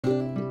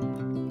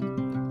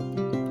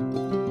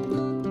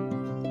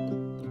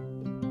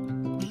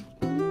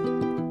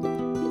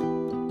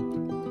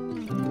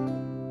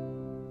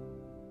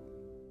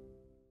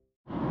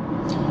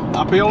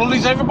Happy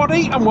holidays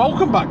everybody and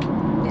welcome back.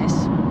 Yes,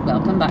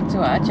 welcome back to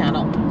our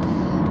channel.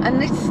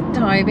 And this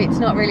time it's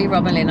not really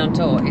Rob and Lynn on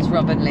tour, it's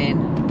Rob and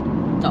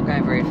Lynn not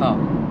going very far.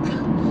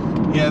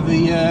 Yeah,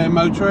 the our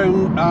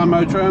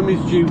motorhome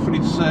is due for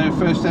its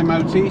first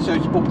MOT, so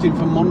it's booked in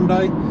for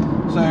Monday.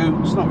 So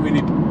it's not really,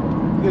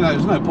 you know,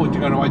 there's no point to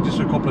going away just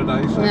for a couple of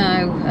days. So.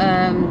 No,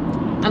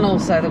 and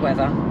also the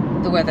weather.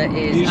 The weather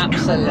is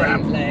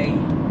absolutely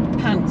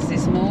pants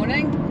this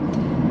morning.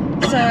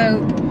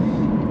 So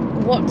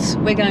what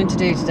we're going to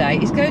do today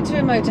is go to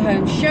a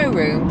motorhome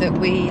showroom that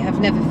we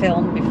have never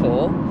filmed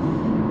before.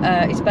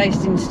 It's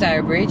based in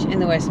Stourbridge in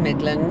the West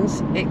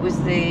Midlands. It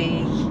was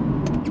the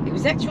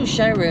actual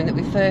showroom that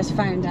we first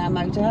found our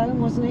motorhome,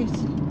 wasn't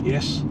it?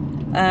 Yes.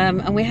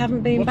 And we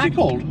haven't been back.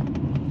 What's it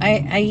called?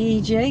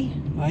 AEG.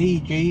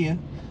 AEG, yeah.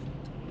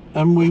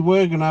 And we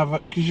were going to have,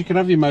 because you can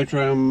have your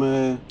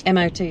motorhome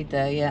MOT'd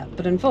there, yeah.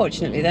 But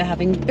unfortunately they're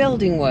having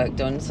building work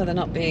done, so they're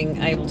not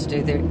being able to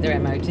do their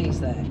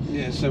MOTs there.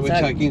 Yeah, so we're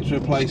taking it to a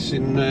place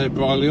in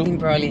Brierley Hill. In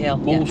Brierley Hill,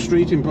 Mall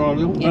Street in Brierley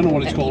Hill. Don't know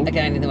what it's called.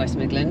 Again in the West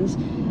Midlands.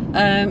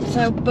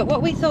 But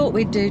what we thought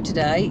we'd do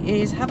today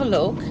is have a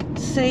look,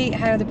 see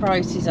how the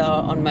prices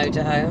are on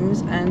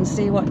motorhomes and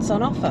see what's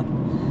on offer.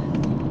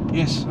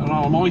 Yes, and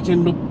I might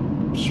end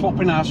up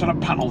swapping out on a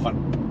panel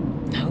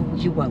van. No,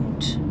 you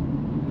won't.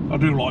 I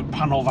do like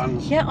panel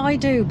vans. Yeah, I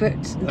do, but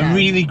no. They're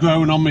really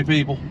growing on me,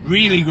 people.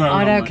 Really growing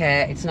on me. I don't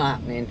care. It's not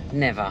happening.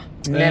 Never.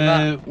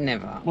 Never.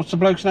 Never. What's the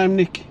bloke's name?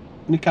 Nick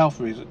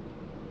Alpha, is it?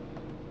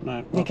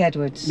 No. Nick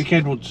Edwards. Nick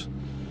Edwards.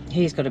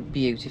 He's got a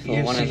beautiful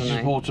one, hasn't he?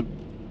 He's bought a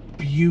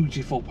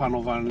beautiful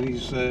panel van and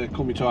he's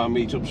coming to our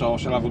meetup, so I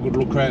shall have a good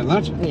look around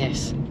that.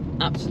 Yes,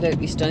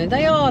 absolutely stunning.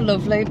 They are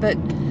lovely, but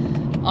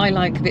I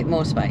like a bit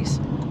more space,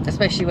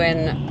 especially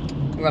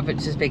when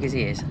Robert's as big as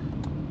he is.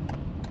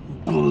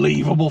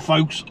 Unbelievable,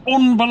 folks.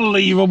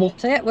 Unbelievable.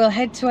 So yeah, we'll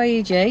head to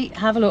AEG,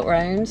 have a look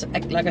round.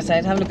 Like I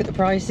said, have a look at the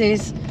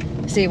prices,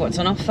 see what's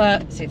on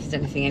offer, see if there's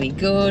anything any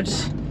good,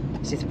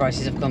 see if the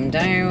prices have come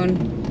down.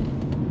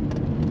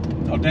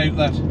 I doubt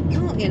that.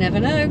 Oh, you never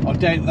know. I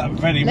doubt that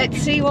very much.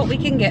 Let's see what we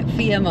can get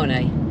for your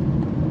money.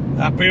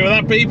 Happy with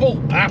that, people?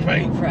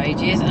 Happy. For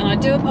ages. And I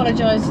do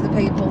apologise to the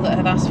people that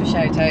have asked for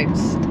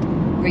shout-outs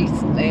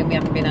recently and we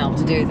haven't been able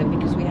to do them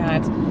because we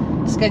had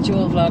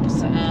scheduled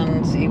vlogs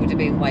and it would have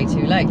been way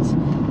too late.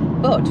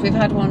 But we've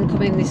had one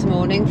come in this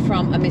morning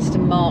from a Mr.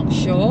 Mark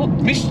Shaw.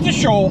 Mr.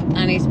 Shaw.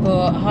 And he's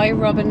put, "Hi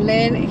Rob and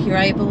Lynn, if you're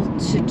able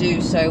to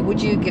do so,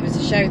 would you give us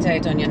a shout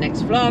out on your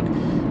next vlog?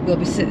 We'll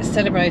be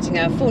celebrating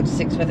our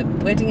 46th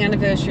wedding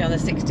anniversary on the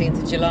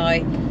 16th of July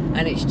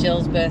and it's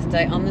Jill's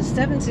birthday on the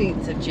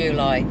 17th of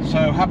July.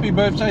 So happy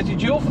birthday to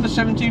Jill for the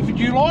 17th of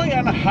July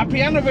and a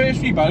happy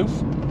anniversary both.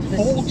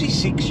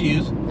 46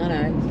 years. I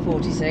know,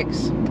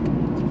 46.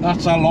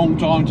 That's a long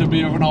time to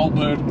be of an old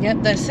bird.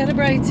 Yep, they're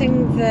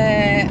celebrating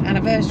their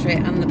anniversary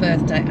and the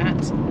birthday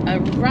at a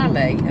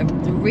rally,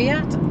 the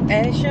Riyadh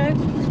Air Show.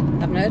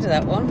 Haven't heard of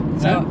that one.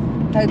 So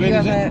no. hope you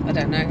have I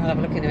don't know, I'll have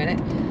a look in a minute.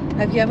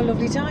 Hope you have a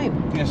lovely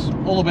time. Yes,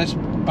 all the best,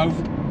 both.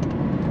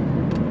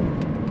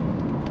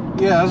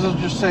 Yeah, as I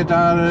just said,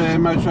 our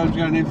motorhome's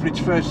going in for its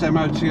first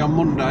MOT on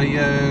Monday,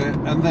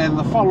 and then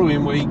the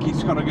following week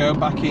it's got to go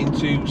back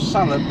into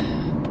Salem,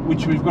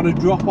 which we've got to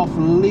drop off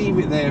and leave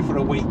it there for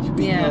a week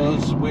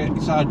because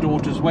it's our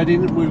daughter's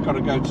wedding. We've got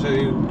to go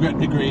to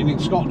Gretna Green in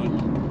Scotland.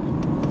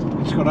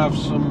 It's got to have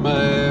some,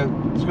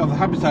 it's got the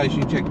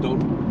habitation check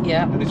done.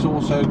 Yeah. And it's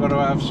also got to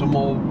have some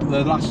more,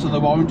 the last of the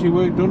warranty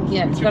work done.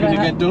 Yeah, it's got to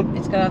get done.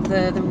 It's got to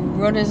have the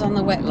runners on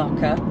the wet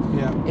locker.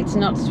 Yeah. It's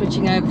not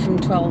switching over from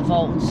 12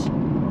 volts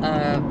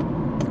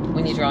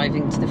when you're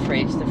driving to the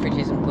fridge. The fridge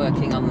isn't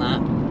working on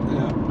that.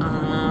 Yeah.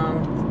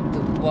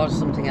 There was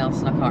something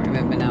else and I can't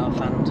remember now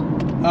offhand.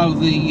 Oh,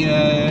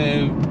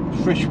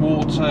 the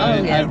freshwater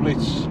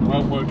outlets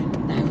won't work.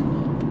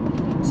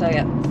 No. So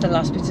yeah, it's the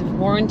last bit of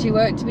warranty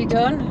work to be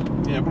done.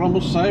 Yeah, but I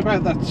must say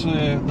about that,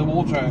 the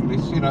water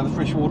outlets, you know, the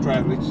freshwater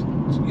outlets,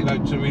 you know,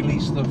 to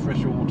release the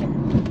fresh water.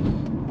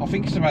 I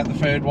think it's about the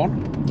third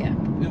one. Yeah.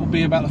 It'll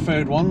be about the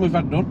third one we've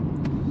had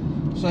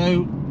done.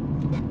 So,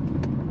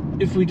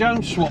 if we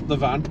don't swap the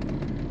van,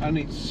 and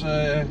it's,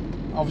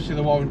 obviously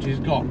the warranty is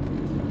gone,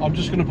 I'm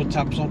just going to put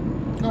taps on.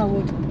 I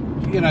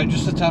would. You know,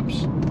 just the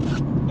taps.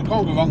 I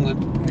can't go wrong then.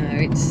 No,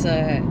 it's,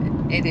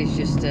 it is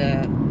just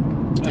a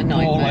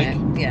nightmare.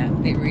 Yeah,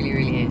 it really,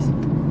 really is.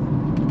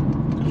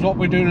 Because what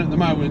we're doing at the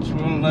moment,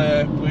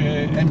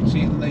 we're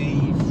emptying the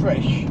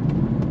fresh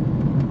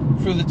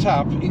through the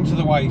tap into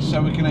the waste,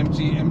 so we can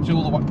empty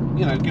all the,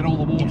 you know, get all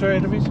the water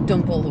out of it.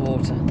 Dump all the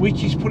water.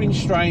 Which is putting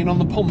strain on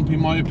the pump,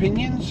 in my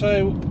opinion.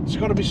 So it's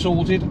got to be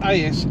sorted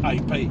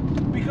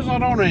ASAP. Because I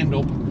don't end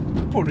up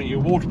putting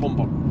your water pump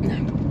on.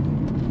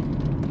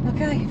 No.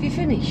 Okay, have you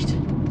finished?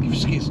 Give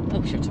us a kiss.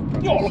 Oh, shut up,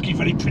 Robert. You're looking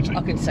very pretty.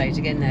 I can say it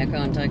again now,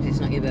 can't I? 'Cause it's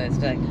not your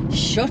birthday.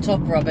 Shut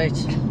up, Robert.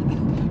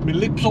 My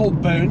lips all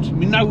burnt.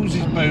 My nose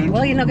is burnt.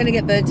 Well, you're not going to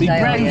get burnt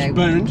today, are you? My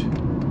brown's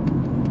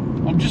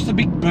burnt. I'm just a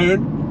big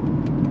burn.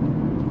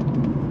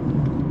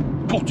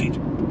 Gutted.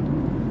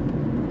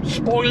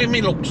 Spoiling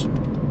me looks.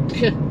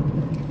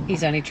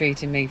 He's only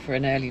treating me for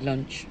an early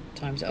lunch.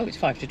 Times. Oh, it's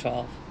 5 to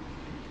 12.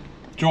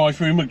 Drive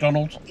through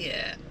McDonald's.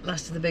 Yeah,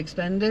 last of the big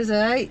spenders,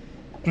 eh?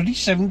 Bloody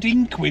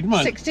 17 quid,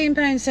 mate.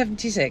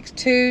 £16.76.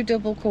 2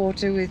 double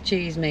quarter with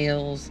cheese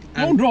meals.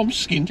 No wonder I'm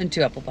skint. And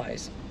 2 apple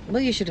pies.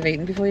 Well, you should have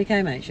eaten before you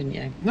came out, shouldn't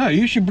you? No,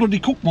 you should bloody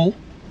cook more.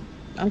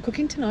 I'm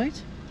cooking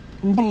tonight.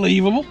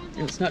 Unbelievable.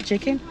 And it's not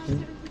chicken.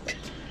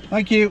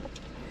 Thank you.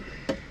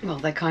 Well,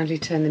 they kindly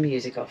turned the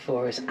music off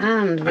for us.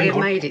 And we have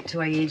made it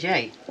to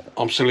AEG.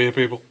 I'm still here,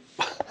 people.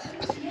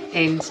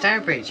 In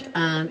Stourbridge,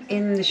 and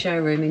in the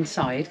showroom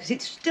inside, because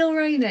it's still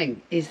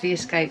raining, is the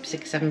Escape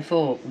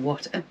 674.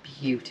 What a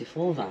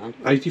beautiful van.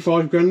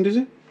 85 grand, is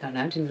it? Don't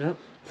know, didn't look.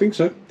 I think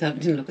so.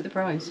 Didn't look at the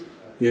price.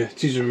 Yeah,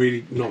 it is a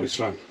really nice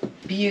van.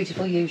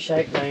 Beautiful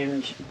U-shaped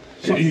lounge.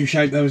 It's not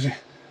U-shaped though, is it?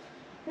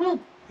 Well,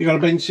 you got a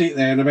bench seat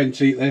there and a bench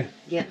seat there.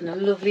 Yeah, and a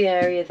lovely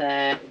area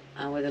there,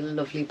 and with a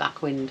lovely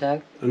back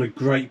window. And a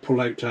great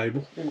pull-out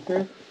table.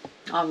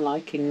 I'm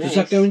liking this.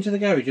 Does that go into the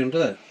garage under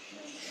there?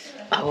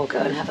 I will go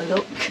and have a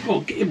look.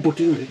 Oh, get your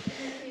butt in there.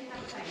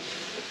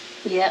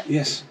 Yeah.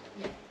 Yes.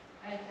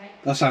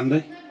 That's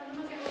handy.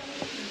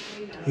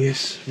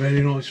 Yes, very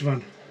nice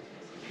van.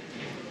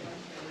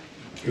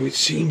 Oh, it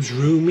seems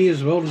roomy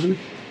as well, doesn't it?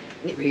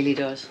 It really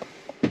does.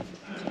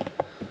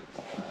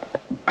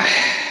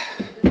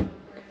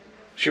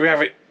 Should we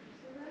have it?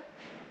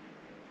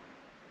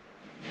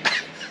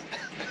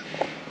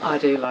 I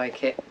do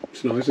like it.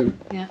 It's nice, isn't it?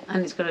 Yeah,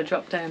 and it's got a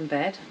drop-down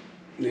bed.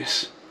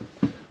 Yes.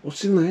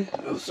 What's in there?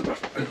 Oh, that's the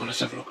bath. Hang on, let's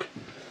have a look.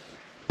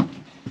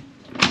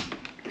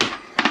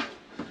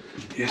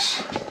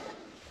 Yes.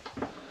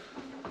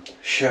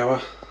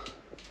 Shower.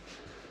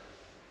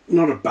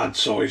 Not a bad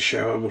size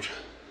shower, but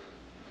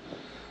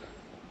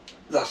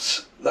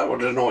that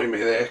would annoy me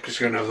there because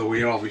you're going to have the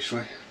wheel,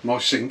 obviously.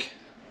 Nice sink.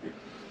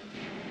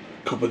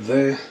 Cupboard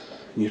there.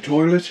 And your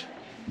toilet.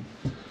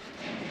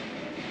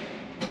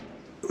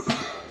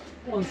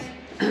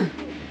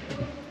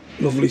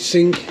 Lovely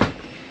sink.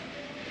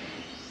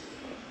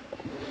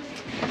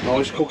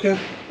 Nice cooker.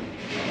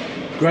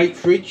 Great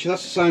fridge,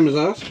 that's the same as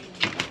ours.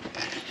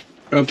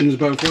 Opens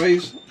both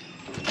ways.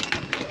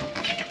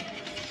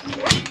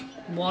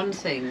 One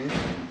thing,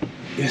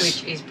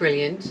 yes, which is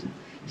brilliant.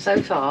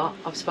 So far,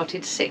 I've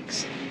spotted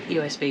 6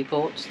 USB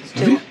ports.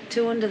 There's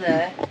two under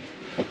there.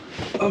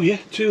 Oh yeah,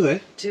 2 there.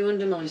 2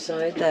 under my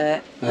side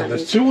there. And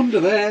there's 2 under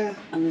there.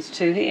 And there's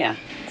 2 here.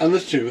 And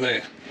there's 2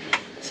 there.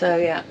 So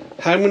yeah.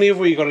 How many have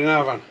we got in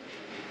our van?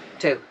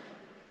 2.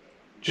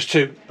 Just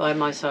 2? By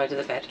my side of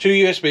the bed. 2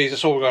 USBs,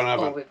 that's all we've got in our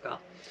van. All we've got.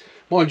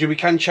 Mind you, we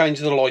can change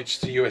the lights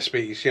to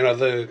USBs, you know,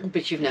 the...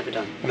 But you've never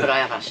done. No. But I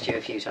have asked you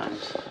a few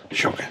times.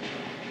 Shocker.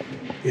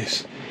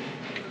 Yes.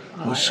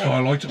 Nice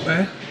skylight up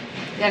there.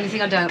 The only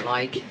thing I don't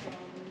like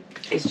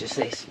is just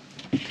this.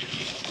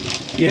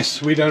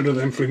 Yes, we don't do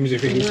them flimsy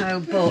things. No,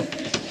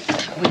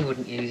 but we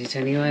wouldn't use it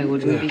anyway,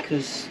 would we? No.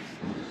 Because...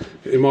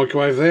 The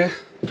microwave there.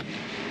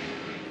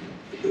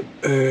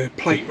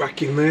 Plate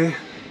rack in there.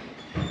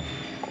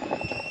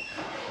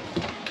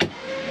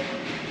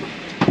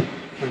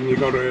 And you've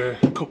got a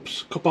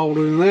cup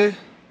holder in there.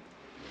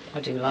 I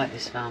do like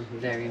this van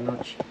very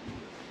much.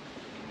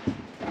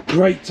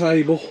 Great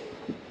table.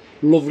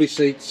 Lovely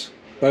seats,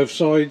 both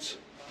sides.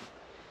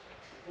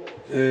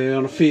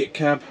 On a Fiat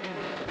cab.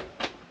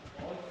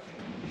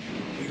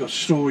 You've got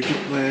storage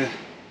up there.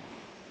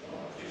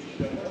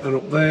 And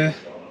up there.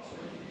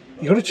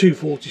 You've got a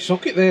 240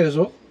 socket there as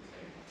well.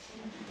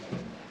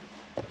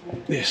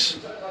 Yes.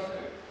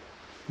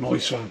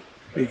 Nice van.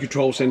 Your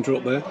control centre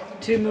up there.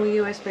 2 more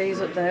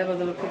USBs up there by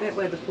the look of it,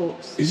 where the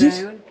ports is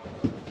down.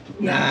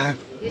 It? Nah.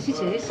 Yes, it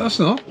is. That's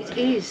not. It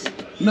is.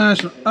 No,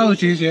 it's not. Oh,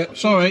 it is, yeah.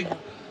 Sorry.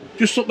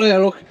 Just up there,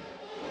 look.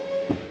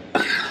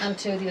 And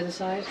 2 the other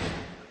side.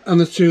 And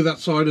there's 2 that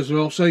side as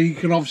well. So you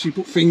can obviously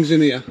put things in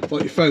here,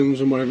 like your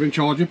phones and whatever, and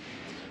charge them.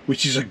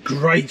 Which is a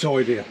great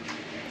idea.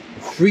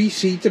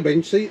 3-seater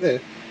bench seat there.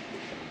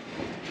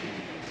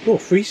 Oh,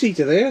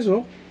 3-seater there as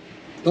well.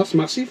 That's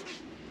massive.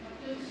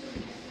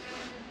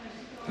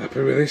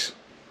 Happy with this?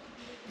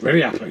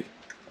 Very happy.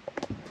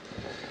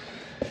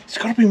 It's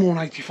got to be more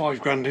than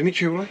 85 grand in it,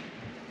 surely?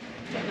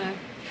 I don't know.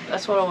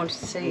 That's what I wanted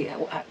to see,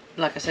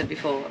 like I said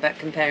before, about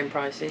comparing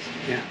prices.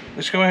 Yeah.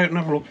 Let's go out and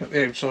have a look at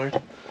the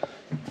outside.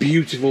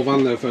 Beautiful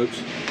van there,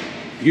 folks.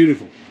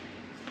 Beautiful.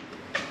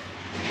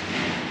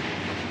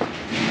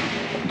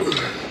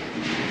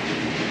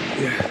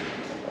 Yeah.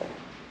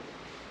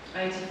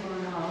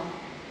 84.5.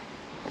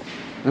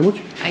 How much?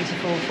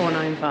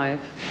 84,495.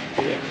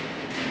 Yeah.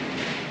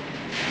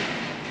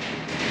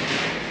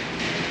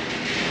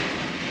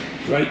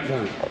 Great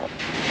van.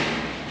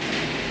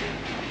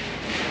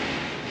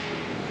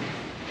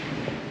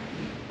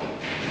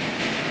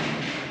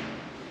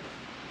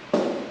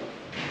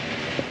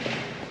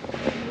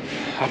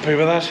 Happy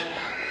with that?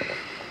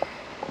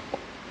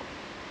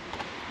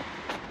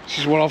 This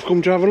is what I've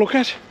come to have a look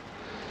at.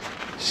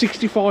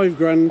 65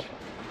 grand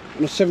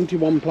on a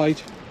 71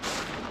 plate.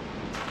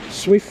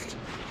 Swift.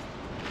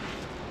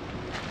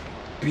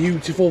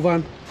 Beautiful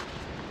van.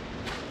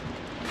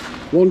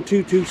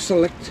 122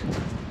 Select.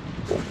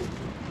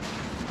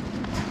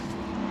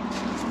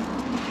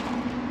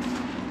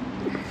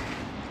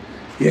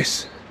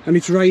 Yes, and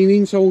it's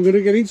raining, so I'm going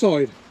to get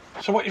inside.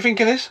 So what do you think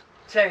of this?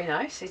 It's very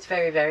nice. It's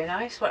very, very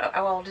nice.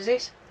 How old is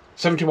it?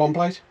 71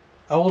 plate.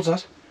 How old's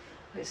that?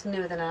 It's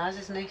newer than ours,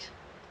 isn't it?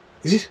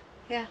 Is it?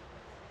 Yeah.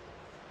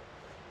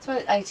 It's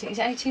about 18. Is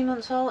it 18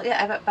 months old?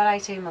 Yeah, about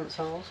 18 months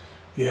old.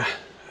 Yeah.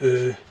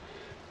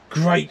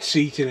 Great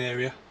seating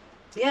area.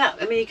 Yeah,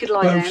 I mean you could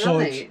lie down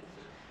on it.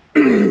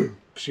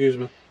 Excuse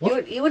me.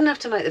 What? You wouldn't have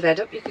to make the bed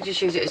up. You could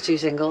just use it as 2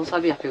 singles.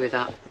 I'd be happy with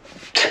that.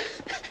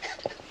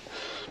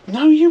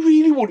 No, you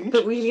really wouldn't.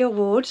 But really, you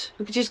would.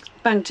 We could just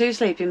bang 2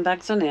 sleeping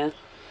bags on here.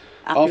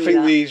 I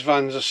think these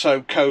vans are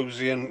so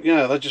cosy, and you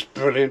know they're just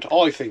brilliant.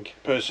 I think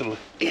personally.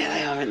 Yeah,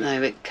 they are, aren't they? A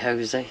bit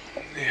cosy.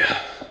 Yeah.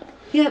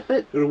 Yeah,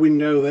 but got a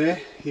window there.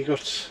 You've got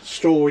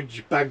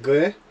storage bag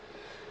there.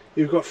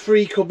 You've got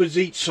 3 cupboards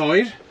each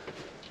side.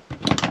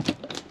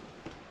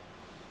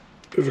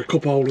 With a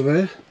cup holder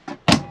there.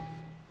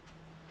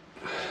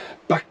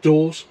 Back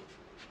doors.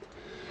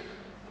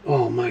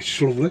 Oh mate,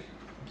 it's lovely.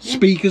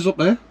 Speakers up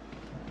there.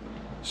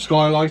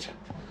 Skylight.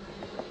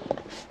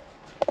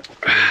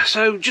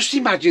 So just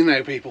imagine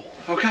now, people,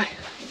 okay?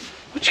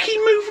 Would you keep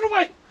moving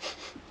away?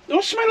 Do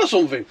I smell of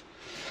something?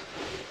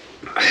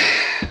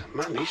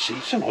 Man, these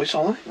seats are nice,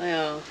 aren't they? they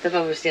are. They've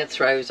obviously had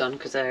throws on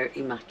because they're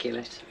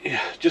immaculate.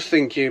 Yeah, just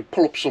think you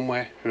pull up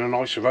somewhere in a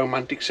nice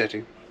romantic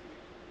setting,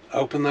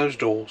 open those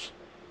doors,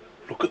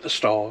 look at the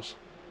stars,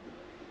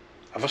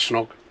 have a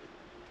snog.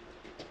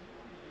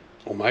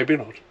 Or maybe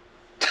not.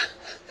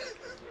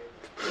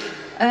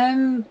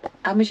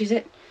 How much is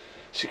it?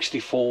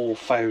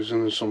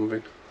 64,000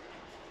 something.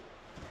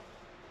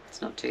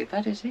 It's not too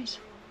bad, is it?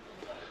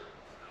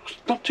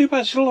 Not too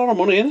bad, it's a lot of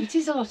money, isn't it? It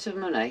is a lot of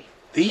money.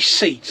 These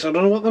seats, I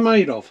don't know what they're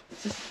made of.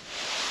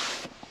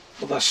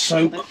 But they're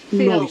so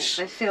nice.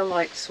 They feel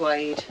like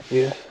suede.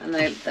 Yeah. And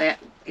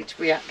it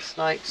reacts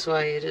like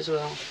suede as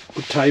well.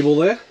 Good table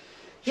there.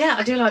 Yeah,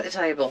 I do like the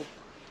table.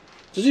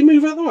 Does it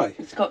move out the way?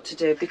 It's got to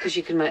do, because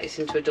you can make this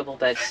into a double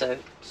bed, so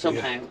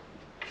somehow.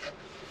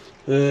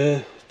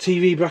 Yeah.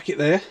 TV bracket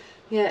there.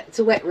 Yeah, it's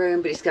a wet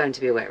room, but it's going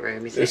to be a wet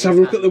room, isn't it? Let's have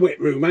a look at the wet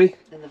room, eh?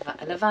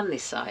 And a van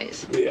this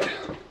size. Yeah.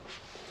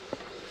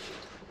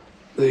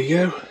 There you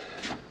go.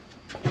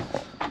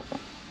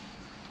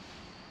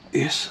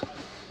 Yes,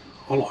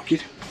 I like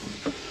it.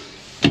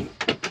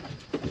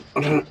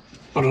 I don't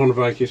want to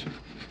break it.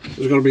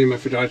 There's got to be a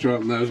method to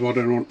open those, but I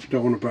don't want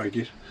to break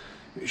it.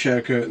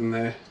 Shower curtain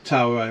there,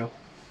 towel rail.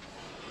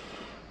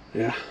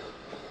 Yeah.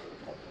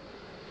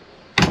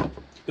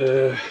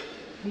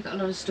 You've got a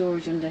lot of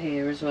storage under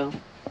here as well.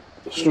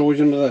 Storage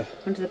under there?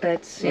 Under the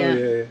beds, yeah.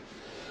 Oh,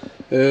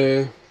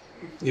 yeah.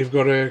 You've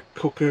got a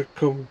cooker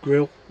cum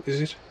grill, is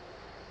it?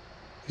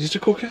 Is it a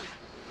cooker?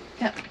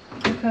 Yep,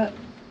 cooker.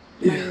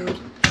 Yeah.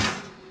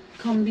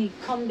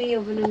 Combi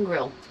oven and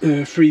grill.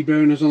 3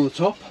 burners on the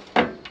top.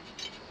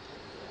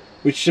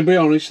 Which, to be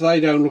honest, they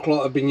don't look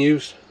like they've been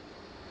used.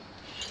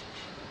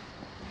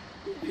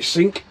 Your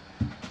sink.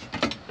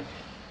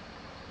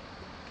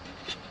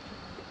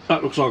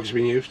 That looks like it's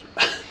been used.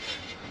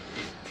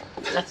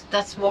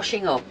 That's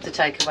washing up the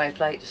takeaway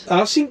plates.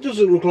 Our sink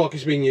doesn't look like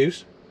it's been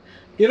used.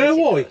 You know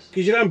why?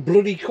 Because you don't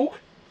bloody cook.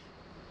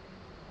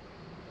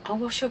 I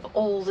wash up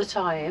all the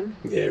time.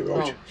 Yeah,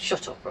 right. Oh,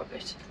 shut up,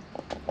 Robert.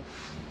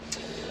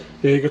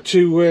 Yeah, you've got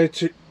two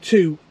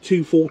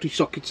 240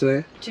 sockets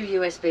there. 2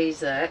 USBs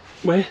there.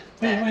 Where?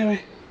 Where?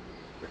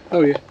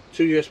 Oh yeah,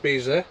 2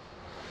 USBs there.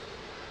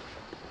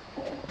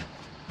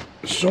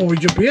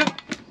 Storage up here.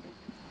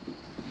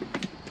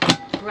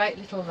 Great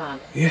little van.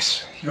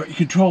 Yes, you've got your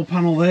control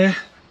panel there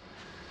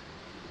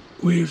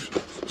with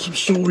some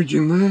storage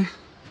in there.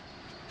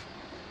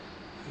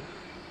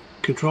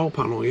 Control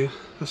panel, yeah,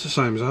 that's the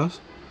same as ours.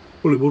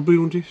 Well, it would be,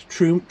 wouldn't it?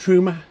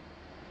 Truma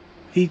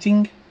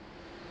heating.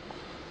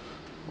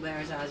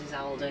 Whereas ours is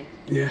Aldi.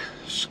 Yeah,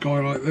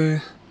 skylight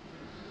there.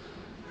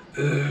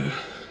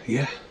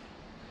 Yeah,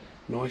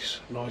 nice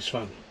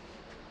van.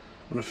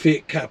 And a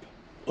Fiat cab,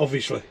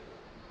 obviously.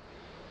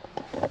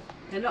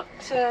 They're not.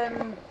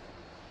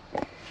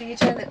 Can you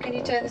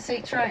turn the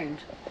seats round?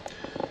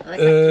 Are they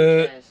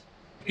captain's chairs?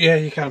 Yeah,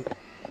 you can.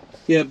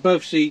 Yeah,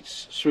 both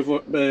seats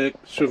swivel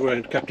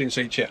round, captain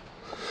seats. Yeah.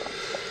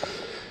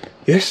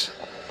 Yes.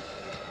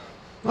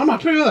 I'm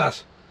happy with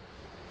that.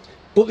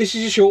 But this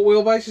is a short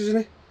wheelbase, isn't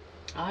it?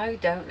 I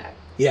don't know.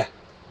 Yeah,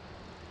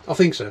 I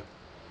think so.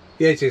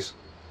 Yeah, it is.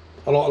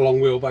 I like a long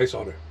wheelbase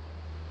on it.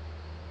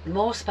 The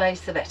more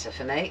space, the better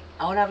for me.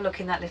 I want to have a look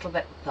in that little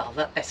bit. Well,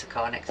 that better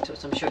car next to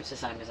us. I'm sure it's the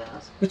same as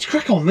ours. Let's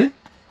crack on then.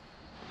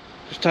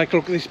 Just take a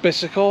look at this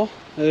Besser car,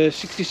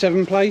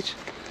 67 plate.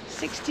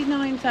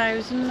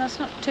 69,000. That's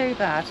not too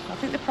bad. I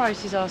think the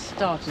prices are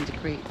starting to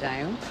creep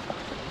down.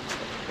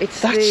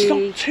 That's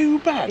not too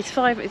bad. It's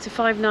a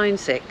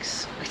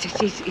 596.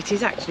 It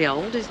is actually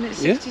old, isn't it?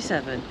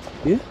 67.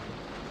 Yeah.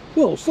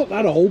 Well, it's not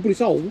that old, but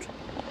it's old.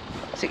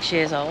 6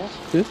 years old.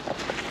 Yeah.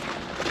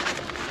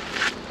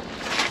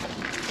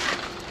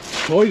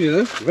 Tidy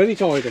though, very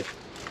tidy.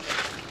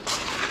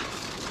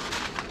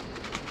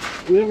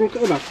 Let me have a look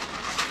at the back.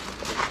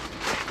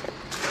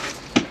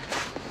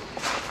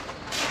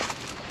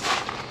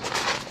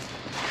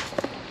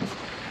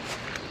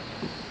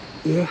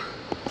 Yeah,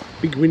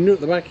 big window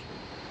at the back.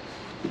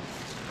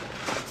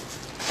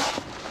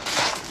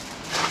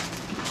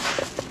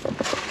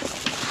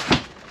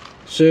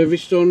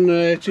 Service done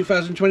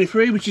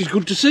 2023, which is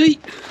good to see.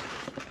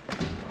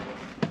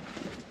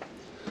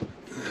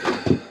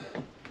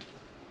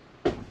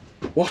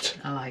 What?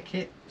 I like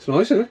it. It's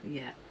nice, isn't it?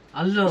 Yeah,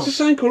 I love. It's the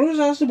same colour as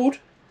ours, the wood.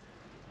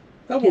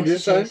 That wood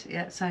is the same.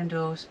 Yeah, same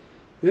doors.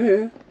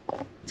 Yeah.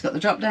 It's got the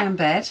drop-down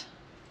bed.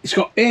 It's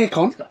got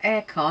aircon. It's got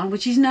aircon,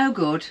 which is no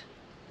good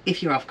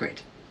if you're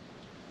off-grid.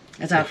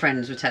 As our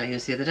friends were telling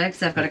us the other day, because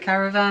they've got a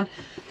caravan.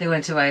 They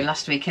went away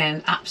last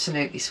weekend,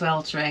 absolutely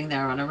sweltering. They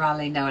were on a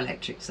rally, no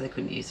electric, so they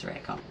couldn't use their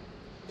aircon.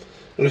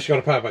 Unless you got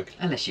a power bank.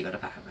 Unless you got a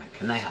power bank,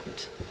 and they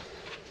hadn't.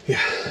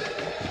 Yeah.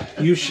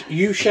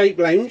 U-shaped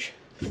lounge.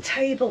 The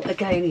table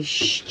again is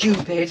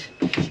stupid.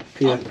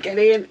 Yeah. Get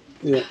in.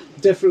 Yeah.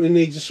 Definitely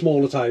needs a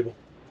smaller table.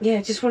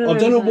 Yeah, just one of those. I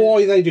don't know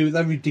why they do it.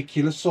 They're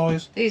ridiculous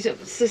size.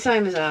 It's the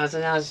same as ours,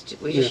 and ours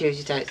we just use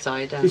it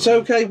outside. Don't It's we?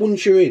 okay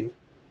once you're in,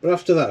 but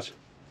after that,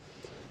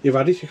 you've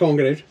had it. You can't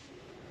get out.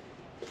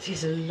 It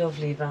is a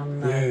lovely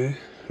van, though. Yeah.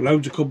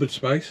 Loads of cupboard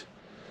space.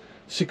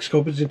 6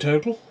 cupboards in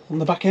total on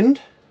the back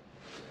end.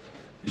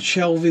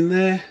 Shelving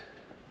there.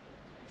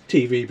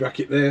 TV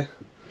bracket there.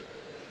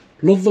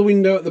 Love the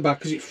window at the back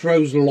because it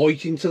throws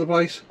light into the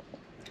place.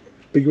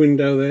 Big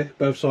window there,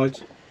 both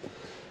sides.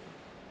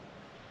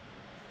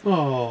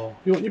 Oh,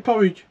 you want your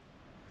porridge?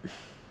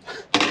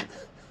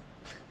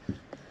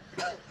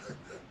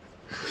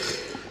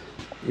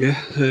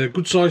 Yeah,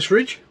 good size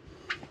fridge.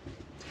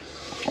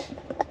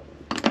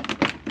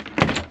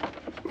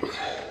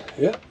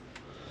 Yeah,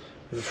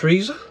 with a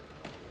freezer.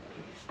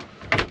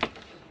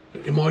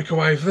 Got your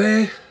microwave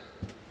there,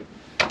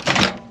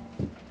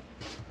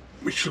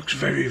 which looks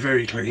very,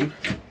 very clean.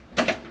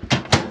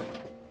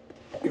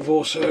 You've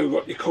also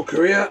got your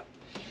cooker here.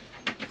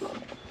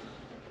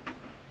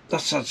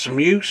 That's had some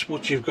use,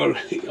 but you've got,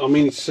 I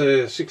mean, it's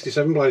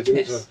 67 blades, isn't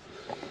it? Yes.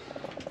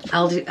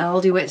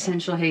 Aldi wet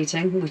central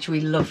heating, which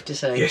we love to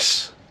see.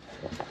 Yes.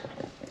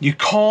 You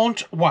can't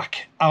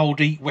whack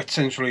Aldi wet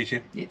central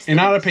heating. In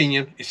our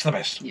opinion, it's the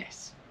best.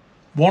 Yes.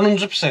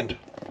 100%.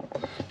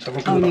 So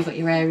oh, and you've got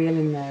your aerial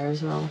in there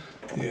as well.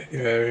 Yeah,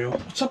 your aerial.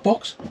 What's that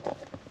box?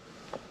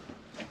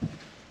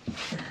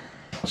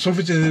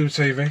 Something to do with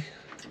TV.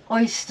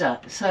 Oyster.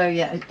 So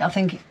yeah, I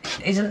think,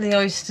 isn't the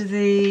oyster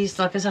it's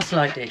like a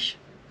satellite dish?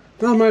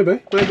 No, maybe.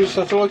 Maybe it's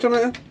satellite on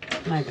it.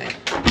 Maybe.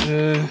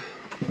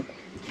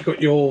 You've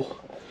got your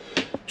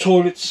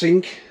toilet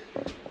sink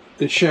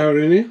and shower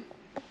in here.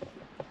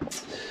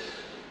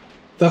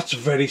 That's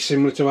very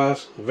similar to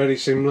ours. Very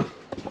similar.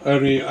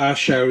 Only our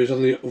shower is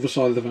on the other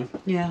side of the van.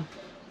 Yeah.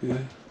 Yeah.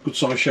 Good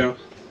size shower.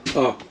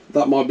 Oh,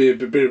 that might be a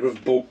bit of a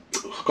bug.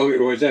 I can't get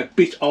the words there.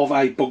 Bit of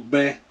a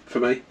bugbear for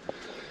me.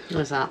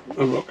 What's that?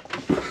 Oh, look.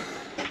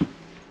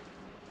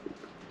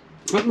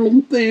 That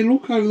lump there,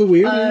 look, over the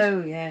wheel.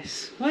 Oh,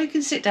 yes. Well, you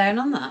can sit down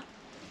on that.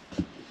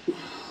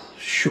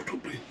 Shut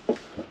up, please.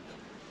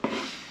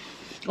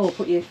 Or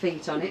put your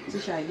feet on it to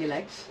shave your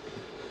legs.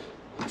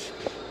 I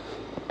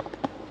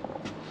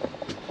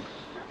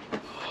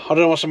don't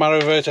know what's the matter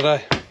with her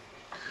today.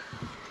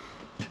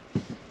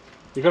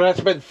 You got out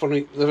of bed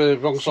funny, the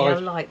wrong side. I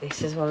like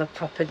this as well, a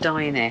proper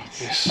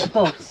dinette. Yes.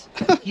 But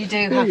you do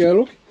have... There you go,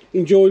 look.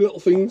 Enjoy little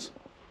things.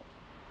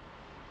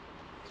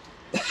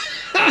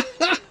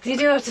 You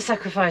do have to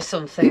sacrifice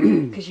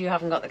something because you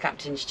haven't got the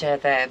captain's chair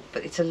there,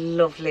 but it's a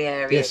lovely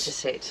area to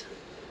sit.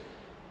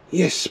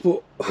 Yes,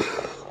 but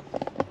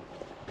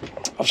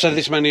I've said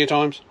this many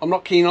times. I'm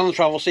not keen on the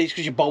travel seats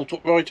because you bolt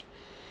upright.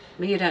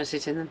 But you don't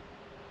sit in them.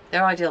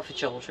 They're ideal for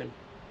children.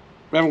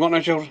 We haven't got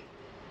no children.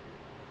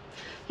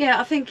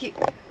 Yeah, I think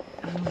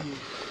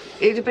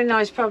it'd have been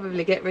nice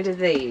probably get rid of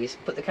these,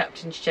 put the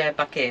captain's chair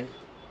back in,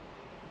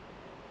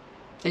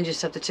 and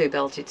just have the 2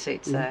 belted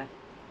seats there.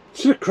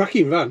 It's a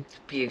cracking van.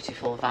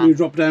 Beautiful van. You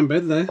drop down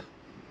bed there.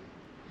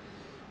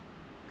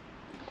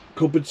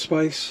 Cupboard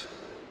space.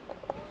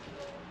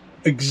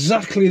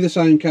 Exactly the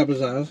same cab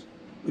as ours.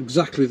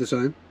 Exactly the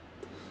same.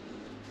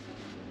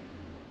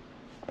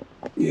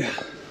 Yeah.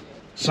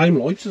 Same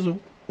lights as well.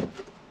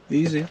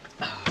 Easier.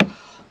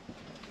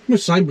 The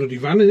same bloody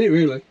van, isn't it,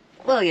 really?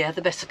 Well, yeah,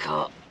 the better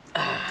car.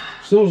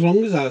 It's not as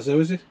long as ours, though,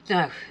 is it?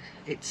 No,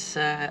 it's.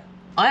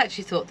 I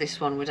actually thought this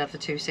one would have the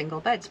 2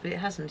 single beds, but it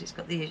hasn't. It's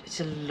got the. It's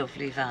a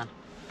lovely van.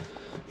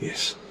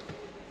 Yes.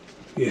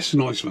 Yes,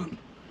 nice van.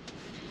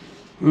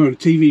 Oh, and a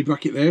TV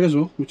bracket there as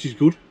well, which is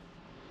good.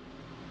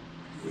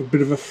 A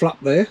bit of a flap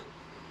there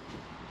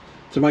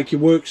to make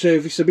your work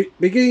surface a bit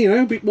bigger, you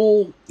know, a bit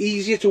more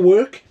easier to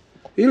work.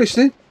 Are you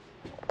listening?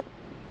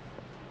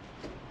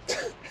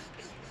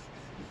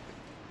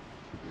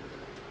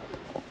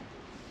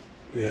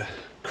 Yeah,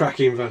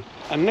 cracking van.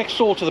 And next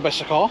door to the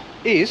best car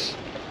is...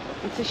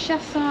 It's a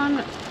Chasson,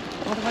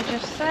 what have I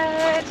just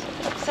said?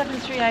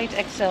 738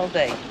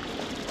 XLD.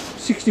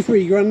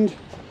 63 grand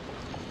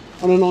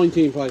on a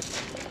 19 plate.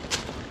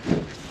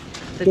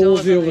 The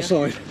doors the other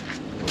side.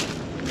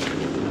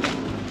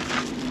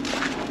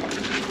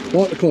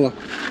 Like the colour.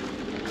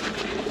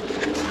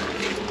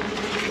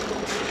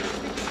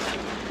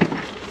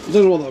 I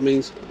don't know what that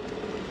means.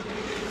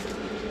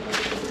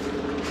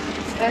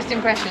 First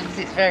impressions,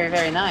 it's very,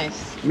 very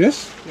nice.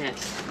 Yes?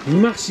 Yes.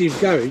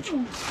 Massive garage.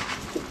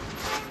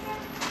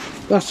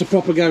 That's a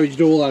proper garage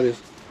door, that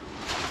is.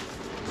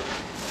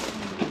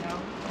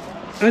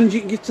 And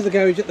you can get to the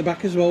garage at the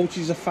back as well, which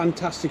is a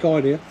fantastic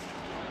idea.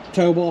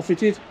 Tow bar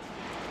fitted.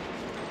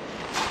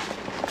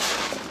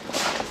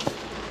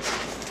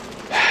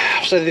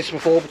 I've said this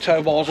before, but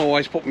tow bars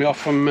always put me off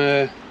from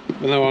when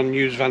they're on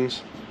used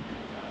vans.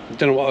 I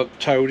don't know what I've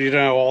towed, you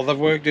don't know how they've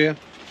worked here.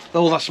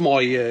 Oh, that's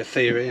my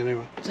theory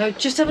anyway. So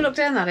just have a look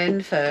down that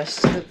end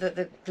first,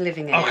 the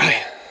living area.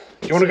 Okay.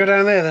 Do you want to go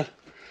down there then?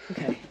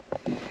 Okay.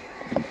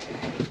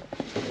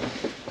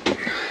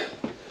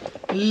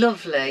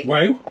 Lovely.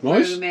 Wow,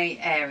 nice. Roomy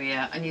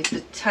area, and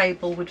the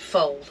table would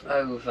fold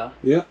over.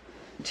 Yeah.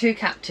 2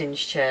 captain's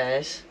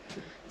chairs.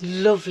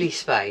 Lovely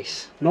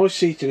space. Nice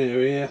seating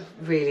area.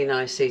 Really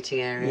nice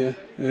seating area.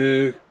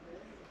 Yeah.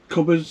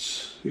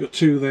 Cupboards. You got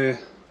 2 there.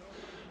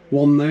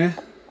 1 there.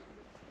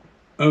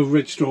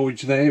 Overhead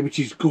storage there, which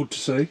is good to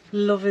see.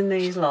 Loving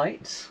these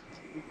lights.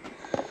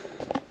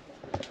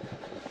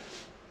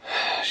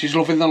 She's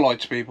loving the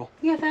lights, people.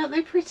 Yeah, aren't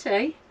they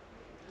pretty?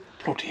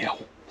 Bloody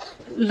hell.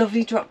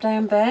 Lovely drop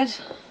down bed.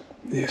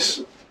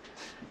 Yes.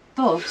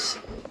 But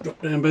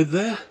drop down bed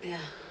there. Yeah.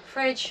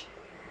 Fridge.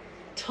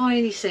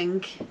 Tiny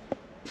sink.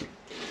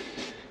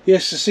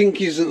 Yes, the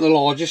sink isn't the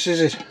largest,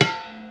 is it?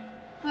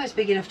 Well, it's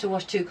big enough to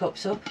wash 2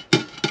 cups up.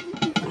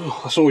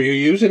 Oh, that's all you're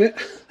using it.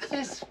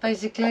 Yes,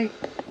 basically.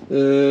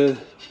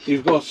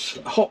 You've got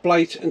a hot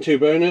plate and 2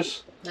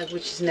 burners.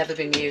 Which has never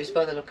been used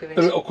by the look of it.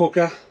 A little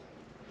cooker.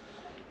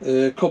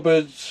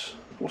 Cupboards.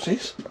 What's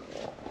this?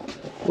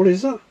 What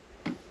is that?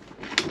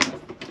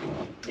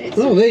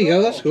 Oh, there you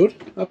go, that's good.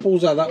 That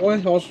pulls out that way.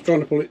 I was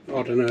trying to pull it,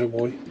 I don't know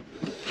why.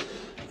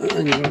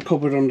 And you've got a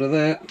cupboard under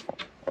there.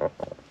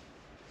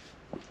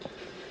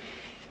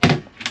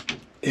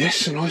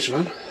 Yes, a nice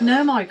van.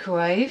 No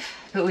microwave,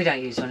 but we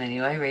don't use one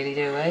anyway, really,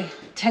 do we?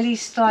 Telly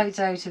slides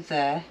out of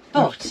there,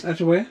 but...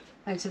 Out of where?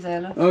 Out of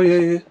there, look. Oh, yeah,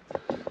 yeah.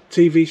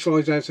 TV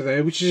slides out of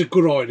there, which is a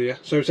good idea,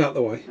 so it's out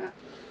the way. Yeah.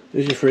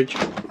 There's your fridge.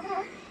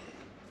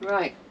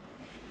 Right.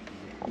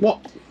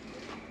 What?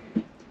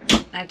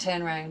 Now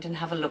turn around and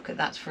have a look at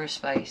that for a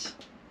space.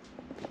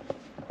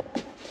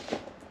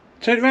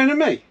 Turn it round at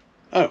me?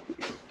 Oh.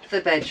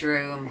 The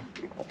bedroom.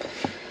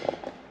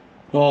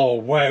 Oh,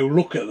 wow,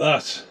 look at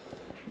that.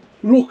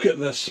 Look at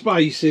the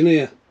space in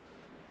here.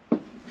 You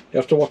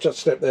have to watch that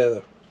step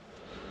there,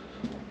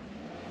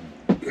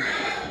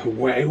 though.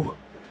 Wow.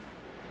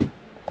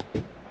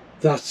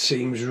 That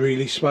seems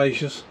really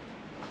spacious.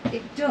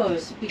 It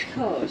does,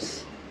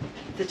 because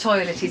the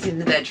toilet is in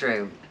the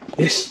bedroom.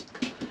 Yes.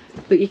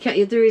 But you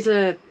can't. There is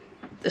a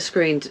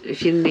screen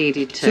if you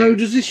needed to. So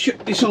does this?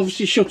 This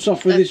obviously shuts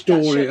off with this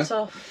door here. Shuts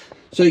off.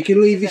 So you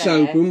can leave this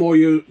open while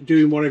you're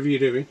doing whatever you're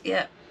doing.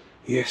 Yeah.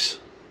 Yes.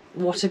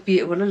 What a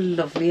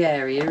lovely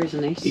area,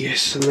 isn't it?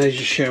 Yes, and there's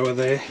your shower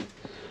there.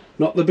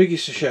 Not the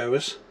biggest of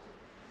showers,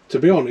 to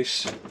be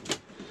honest.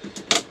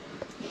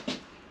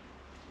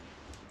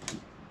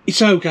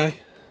 It's okay.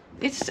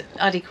 It's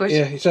adequate.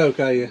 Yeah, it's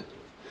okay.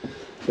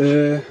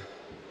 Yeah.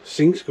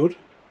 Sink's good.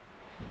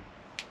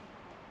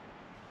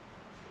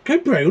 Go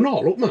brown,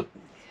 oh look, man.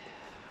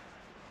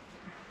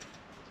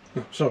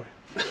 Oh, sorry.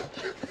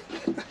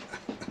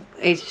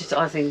 It's just,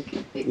 I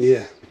think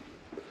it's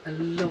a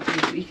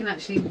lovely. You can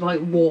actually like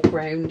walk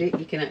around it.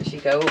 You can actually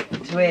go up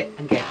to it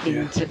and get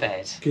into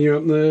bed. Can you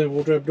open the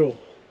wardrobe door?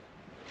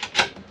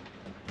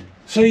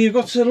 So you've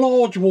got a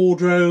large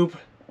wardrobe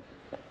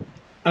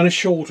and a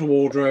shorter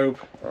wardrobe.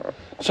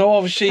 So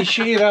obviously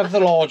she'd have the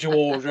larger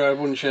wardrobe,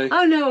 wouldn't she?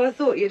 Oh no, I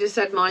thought you'd have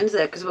said mine's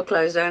there because my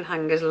clothes don't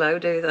hang as low,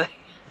 do they?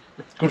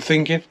 Good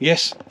thinking.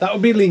 Yes, that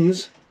would be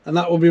Lynn's and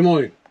that would be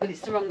mine. But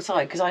it's the wrong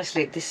side because I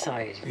slid this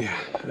side.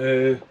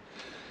 Yeah.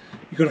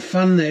 You've got a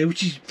fan there,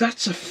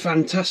 that's a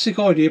fantastic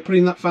idea,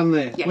 putting that fan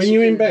there. Yes, when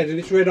you're in bed and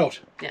it's red hot.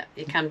 Yeah,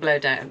 you can blow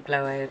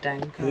air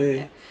down.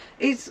 Can't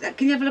you?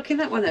 Can you have a look in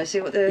that one though?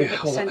 See what the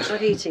central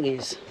heating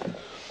is.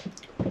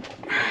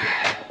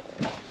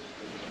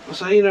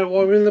 So you know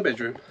why we're in the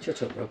bedroom.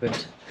 Shut up,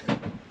 Robert.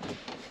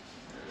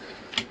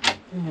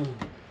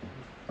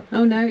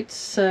 Oh no,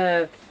 it's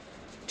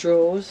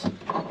drawers.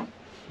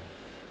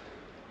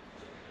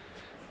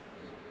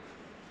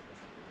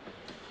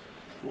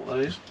 What that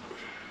is?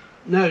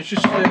 No, it's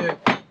just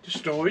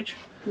storage.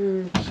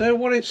 So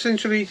what is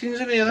central heating's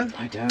in here then?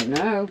 I don't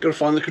know. Got to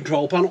find the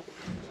control panel.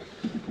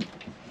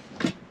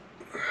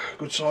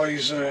 Good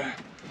size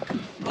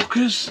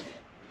lockers.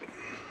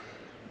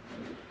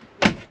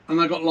 And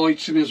they've got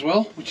lights in as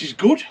well, which is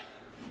good.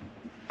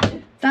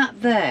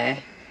 That there.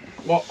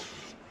 What?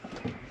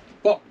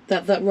 What?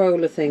 That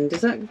roller thing.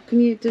 Does that?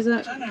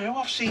 I don't know.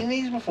 I've seen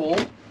these before.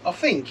 I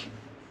think.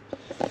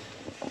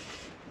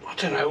 I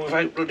don't know.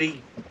 Without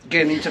bloody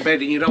getting into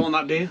bed, and you don't want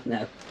that, do you?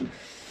 No.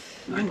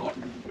 Hang on.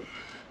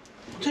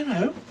 I don't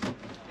know.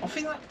 I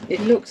think that. It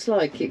looks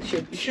like it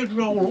should. It should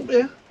roll up,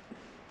 yeah.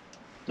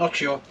 Not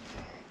sure.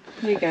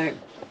 There you go.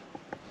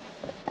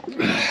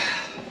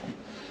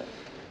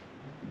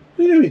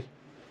 What are you doing?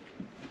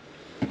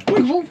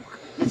 Oh,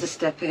 there's a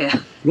step here.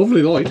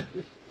 Lovely light.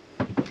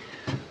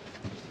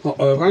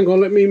 Uh-oh, hang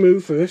on, let me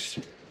move first.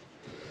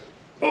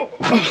 Oh,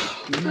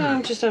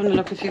 I'm just having a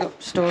look if you've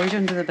got storage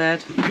under the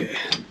bed. Yeah.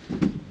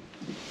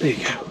 There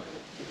you go.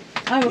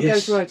 Oh, it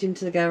goes right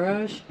into the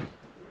garage.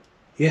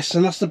 Yes,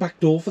 and that's the back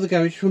door for the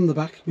garage from the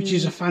back, which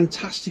is a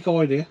fantastic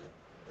idea.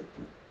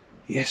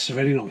 Yes,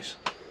 very nice.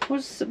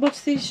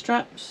 What's these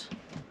straps?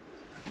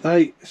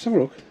 Hey, let's have a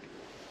look.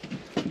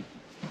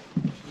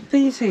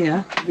 These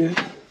here? Yeah.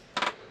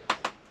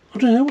 I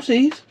don't know, what's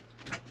these?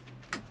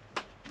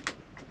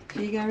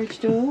 For your garage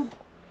door?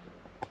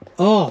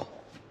 Oh,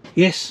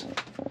 yes.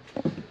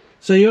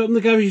 So you open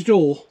the garage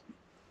door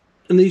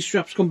and these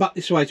straps come back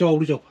this way to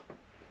hold it up.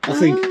 I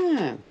think.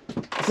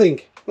 I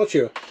think. Not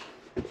sure.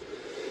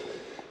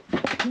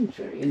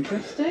 Very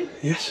interesting.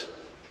 Yes.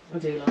 I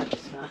do like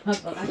this now.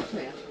 But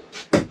actually,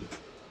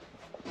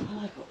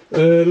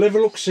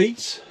 level up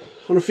seats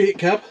on a Fiat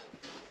cab.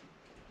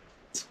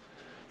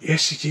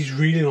 Yes, it is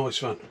really nice,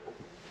 van.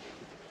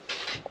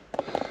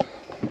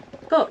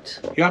 But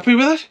You happy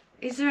with that?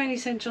 is there any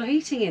central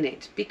heating in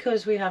it?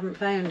 Because we haven't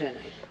found any.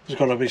 There's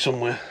got to be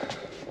somewhere.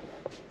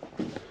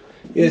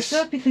 Yes. Is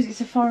that because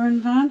it's a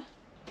foreign van?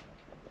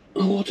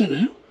 Oh, I don't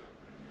know.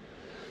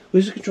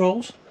 Where's the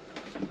controls?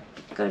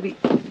 Got to be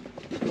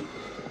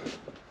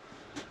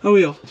Oh,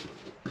 yeah.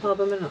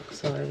 carbon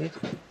monoxide.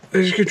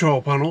 There's a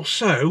control panel.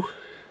 So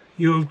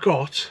you've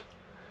got.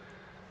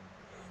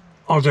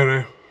 I don't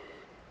know.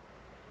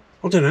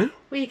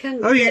 Well, you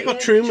can. Oh, you've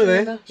got trimmer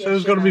there. So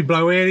there's got to be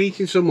blow air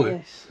heating somewhere.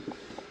 Yes.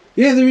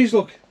 Yeah, there is.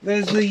 Look,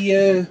 there's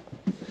the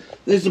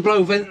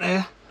blow vent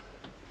there,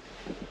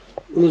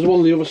 and there's one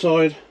on the other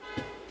side.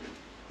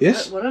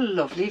 Yes. What a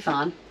lovely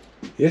van.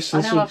 Yes. I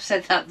know I've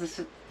said that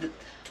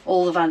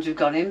all the vans we've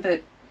gone in,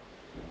 but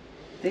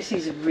this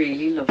is a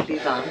really lovely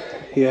van.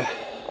 Yeah.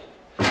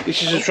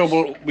 This is the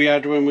trouble we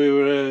had when we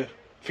were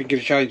thinking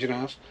of changing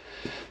ours.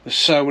 There's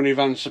so many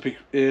vans to pick,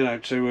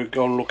 to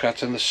go and look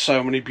at, and there's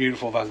so many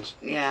beautiful vans.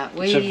 Yeah,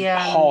 It's a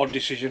hard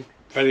decision.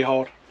 Very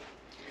hard.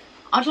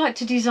 I'd like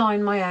to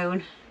design my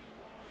own.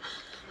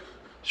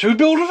 Should we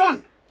build a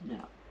van?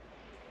 No.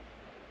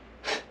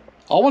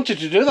 I wanted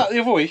to do that the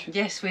other week.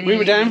 Yes, we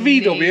were down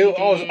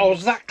VW. I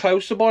was that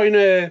close to buying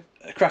a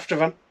crafter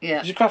van.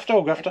 Yeah. Is it crafter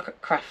or grafter?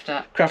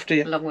 Crafter. Crafter,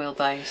 yeah. Long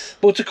wheelbase.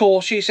 But of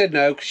course she said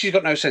no because she's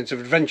got no sense of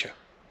adventure.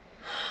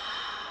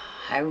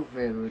 How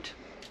rude.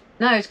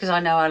 No, it's because I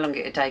know how long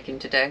it would take him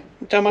to do.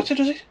 Don't matter,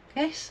 does it?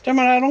 Yes. Don't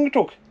matter how long it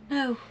took.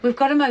 No, we've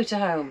got a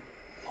motorhome.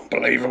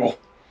 Unbelievable.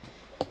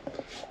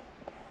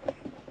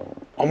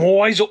 I'm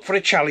always up for a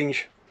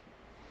challenge.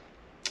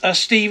 As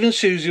Steve and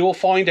Susie will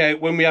find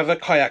out when we have a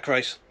kayak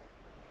race.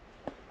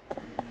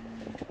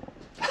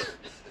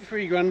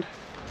 3 grand.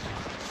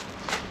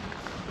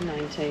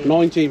 19.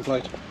 19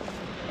 plate.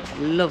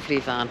 Lovely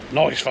van.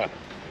 Nice van.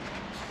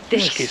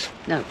 This. Skis.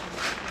 No.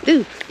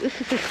 Ooh.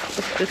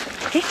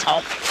 Get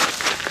off.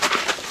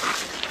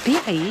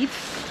 Behave.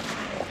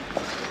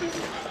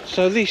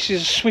 So this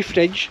is a Swift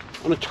Edge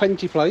on a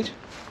 20 plate.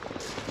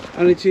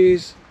 And it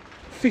is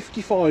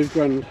 55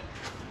 grand.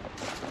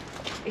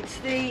 It's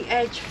the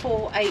Edge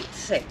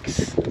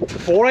 486.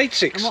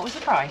 486. And what was the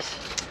price?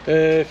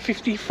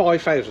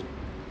 55,000.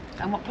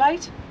 And what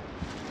plate?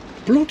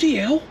 Bloody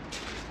hell.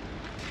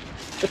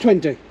 A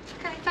 20. Okay,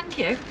 thank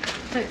you.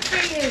 So it's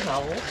 3 years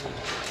old.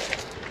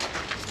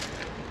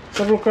 Let's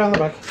have a look around the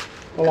back.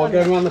 I like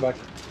going around the back.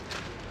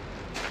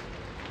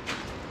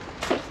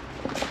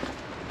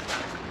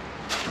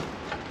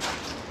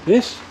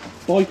 Yes,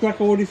 bike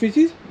rack already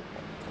fitted.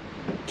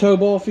 Tow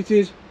bar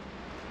fitted.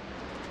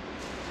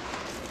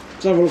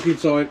 Let's have a look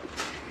inside.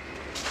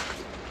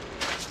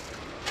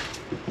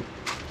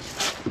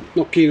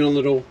 Not keen on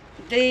the door.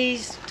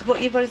 These,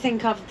 what you've got to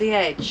think of the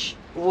Edge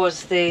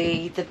was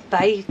the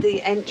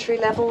entry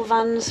level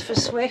vans for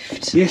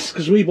Swift. Yes,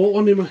 because we bought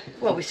one, didn't we?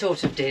 Well, we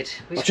sort of did.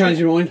 We I changed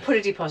your mind. Put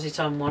a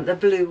deposit on one. The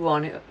blue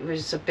one, it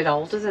was a bit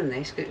older than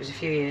this because it was a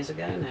few years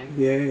ago now.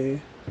 Yeah.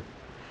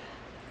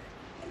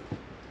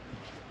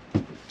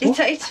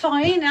 It's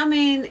fine. I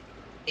mean,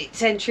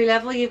 it's entry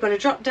level. You've got a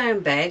drop down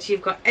bed.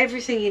 You've got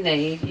everything you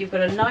need. You've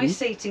got a nice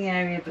seating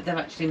area, but they've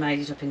actually made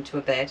it up into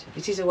a bed.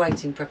 It is a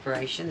waiting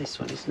preparation, this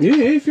one, isn't it?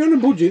 Yeah, if you're on a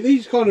budget,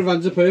 these kind of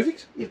vans are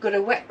perfect. You've got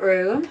a wet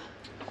room.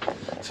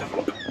 Let's have a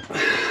look.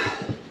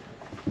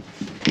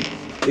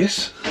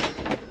 Yes,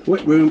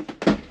 wet room.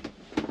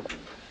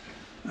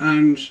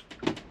 And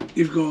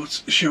you've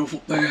got a shelf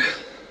up there.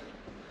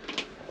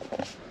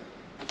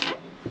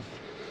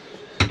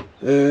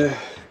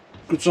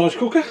 Good size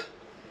cooker.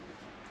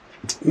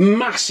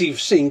 Massive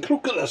sink.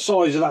 Look at the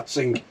size of that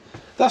sink.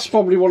 That's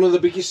probably one of the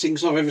biggest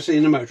sinks I've ever seen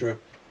in a motorhome.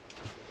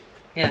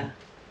 Yeah.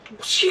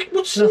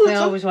 What's Nothing,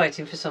 that? I was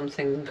waiting for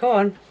something. Go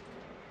on.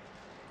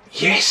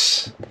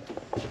 Yes.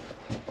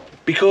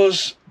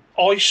 Because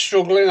I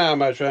struggle in our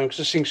motorhome because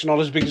the sink's not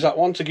as big as that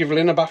one to give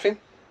Lynn a bath in.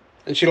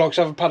 And she likes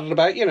to have a paddle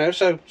about,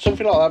 so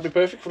something like that would be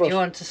perfect for us. Do you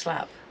want to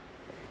slap?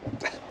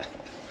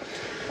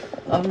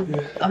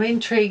 I'm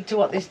intrigued to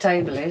what this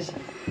table is.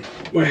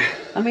 Where?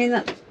 I mean,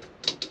 that.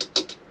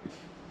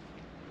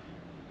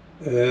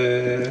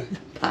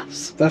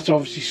 Pass. That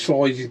obviously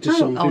slides into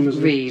something,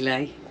 doesn't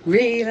really? it?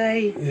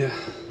 Really? Yeah.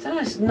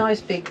 It's a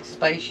nice, big,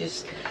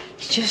 spacious.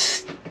 It's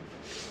just.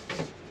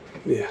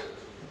 Yeah.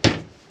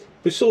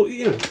 But so,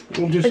 you know,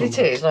 we'll do But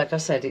something. it is, like I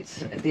said,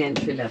 it's at the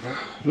entry level.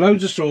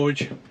 Loads of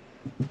storage.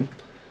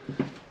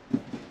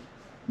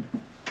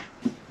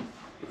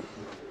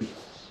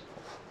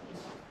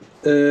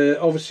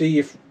 Obviously,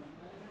 you've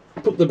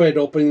put the bed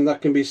up and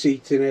that can be a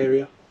seating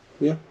area.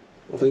 Yeah,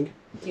 I think.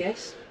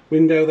 Yes.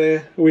 Window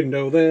there, a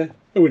window there,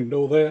 a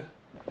window there,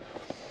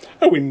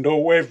 a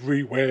window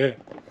everywhere.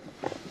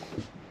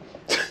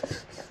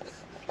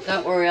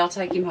 Don't worry, I'll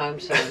take him home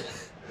soon.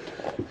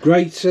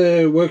 Great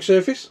work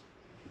surface.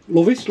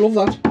 Love it, love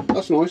that.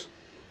 That's nice.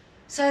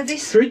 So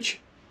this Fridge.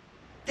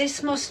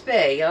 This must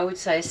be, I would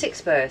say, a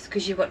 6-berth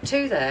because you've got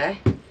 2 there,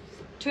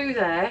 2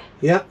 there.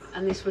 Yeah.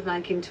 And this would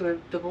make into a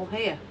double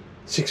here.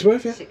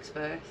 6-berth, yeah.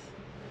 6-berth.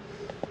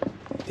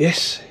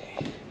 Yes.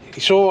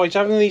 It's alright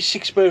having these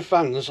 6-berth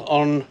vans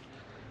on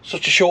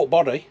such a short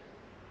body,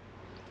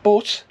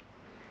 but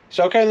it's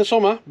okay in the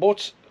summer,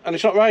 and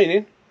it's not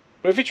raining.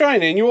 But if it's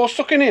raining, you're all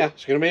stuck in here.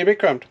 It's going to be a bit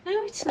cramped.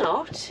 No, it's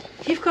not.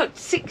 You've got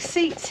 6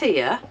 seats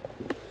here.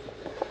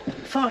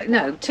 5,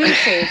 no, 2,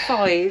 4,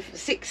 5,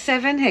 6,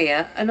 7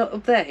 here, and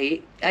up there,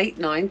 8,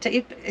 9,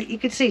 10. You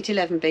could seat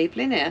 11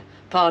 people in here.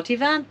 Party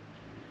van.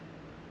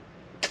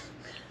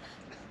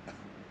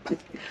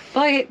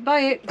 Buy it,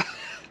 buy it.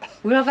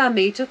 We'll have our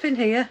meet up in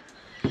here.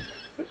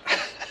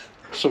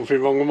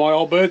 Something wrong with my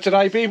old bird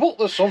today, people.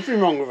 There's something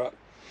wrong with it.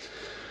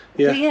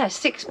 Yeah. But yeah,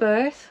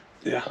 6-berth.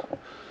 Yeah.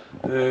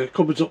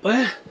 Cupboards up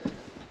there.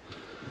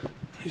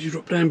 There's your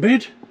up-down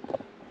bed.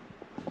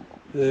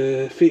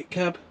 Feet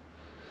cab.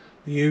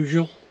 The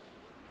usual.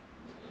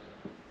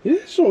 Yeah,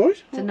 it's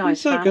alright. It's a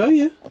nice van. Okay,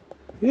 yeah.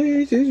 Yeah,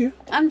 it is, yeah.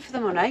 And for the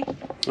money.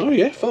 Oh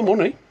yeah, for the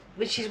money.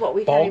 Which is what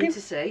we Bargain. came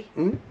to see.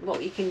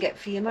 What you can get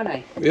for your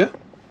money. Yeah.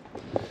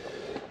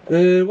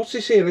 What's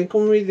this here then?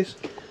 Come and read this.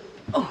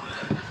 Oh.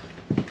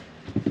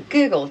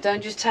 Google,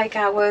 don't just take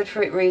our word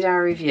for it, read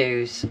our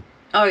reviews.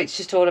 Oh, it's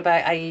just all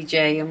about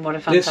AEG and what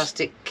a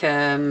fantastic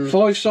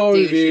 5-star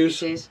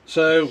reviews. It is.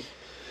 So,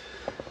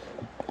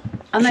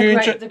 and they're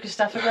great, the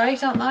staff are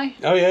great, aren't they?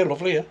 Oh yeah,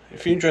 lovely, yeah.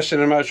 If you're interested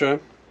in a motorhome,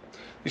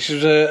 this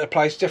is a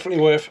place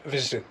definitely worth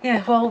visiting.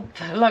 Yeah, well,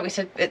 like we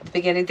said at the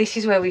beginning, this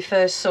is where we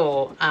first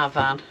saw our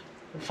van.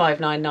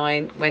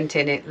 599, went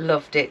in it,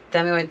 loved it.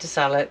 Then we went to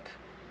Salop.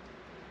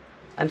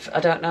 And I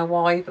don't know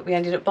why, but we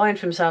ended up buying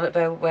from Salop,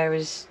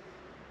 whereas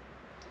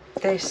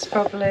this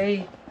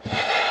probably...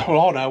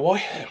 Well, I know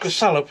why. Because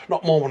Salop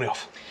knocked more money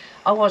off.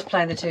 I was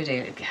playing the two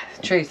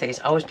dealerships. Truth is,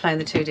 I was playing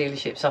the 2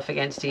 dealerships off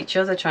against each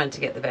other, trying to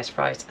get the best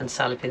price, and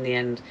Salop in the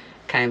end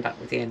came back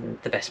with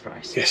the best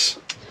price. Yes.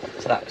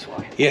 So that was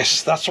why.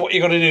 Yes, that's what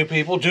you got to do,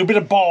 people. Do a bit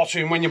of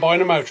bartering when you're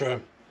buying a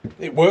motorhome.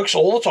 It works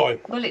all the time.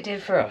 Well, it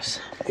did for us.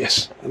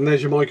 Yes. And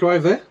there's your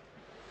microwave there.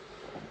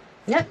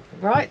 Yep.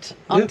 Right.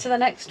 On to the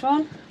next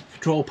one.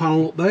 Control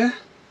panel up there.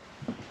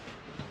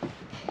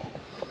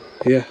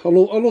 Yeah, I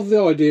love the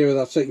idea of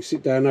that, so you can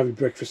sit down and have your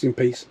breakfast in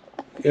peace.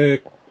 In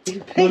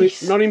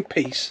peace? Not in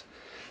peace.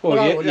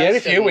 Well, yeah,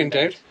 if you went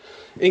out.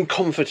 In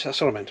comfort, that's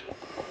what I meant.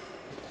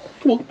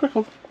 Come on, crack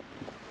on.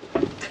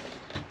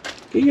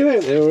 Can you get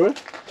out there,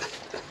 alright?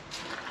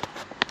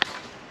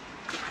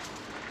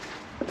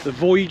 The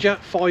Voyager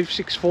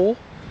 564,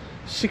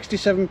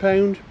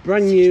 £67,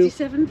 brand new.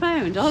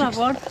 £67? I'll have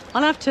one.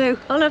 I'll have 2.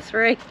 I'll have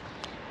 3.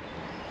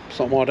 It's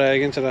not my day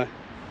again today.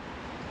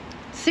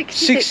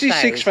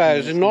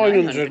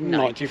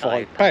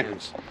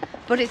 £66,995.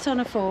 But it's on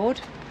a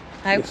Ford.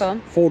 How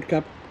come? Ford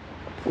cab.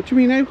 What do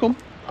you mean, how come?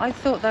 I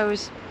thought there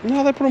was...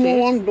 No, they put them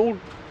all on...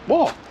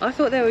 What? I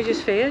thought they were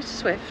just Fiat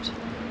Swift.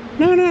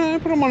 No,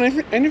 put them on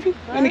anything.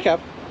 Oh. Any cab.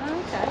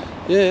 Oh, okay.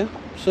 Yeah,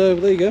 so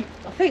there you go.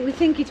 We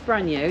think it's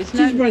brand new. It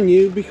is brand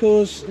new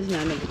because there's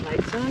no number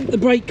plates on. The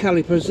brake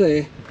calipers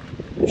there,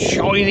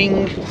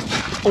 shining,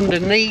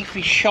 underneath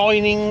is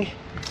shining.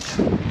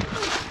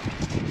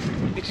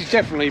 It is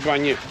definitely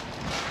brand new.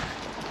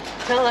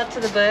 Tell that to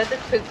the bird that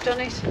pooped on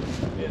it.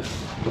 Yeah.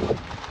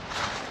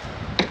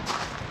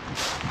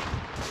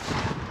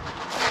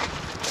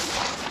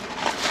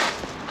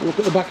 Look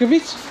at the back of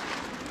it.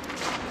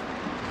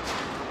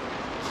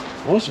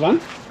 Nice van.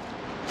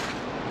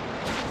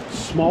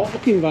 Smart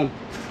looking van.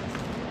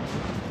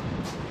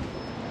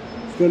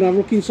 Let's go and have a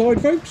look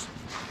inside, folks.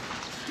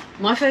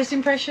 My first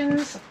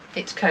impressions,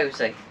 it's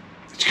cosy.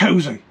 It's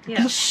cosy. Yeah. Look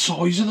at the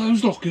size of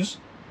those lockers.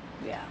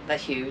 Yeah, they're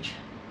huge.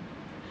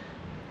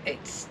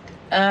 It's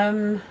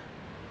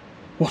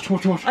What?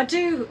 I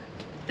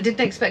didn't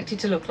expect it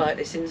to look like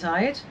this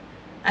inside,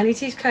 and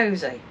it is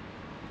cosy.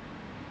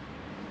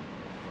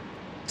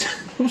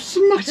 What's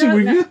the matter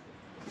with you?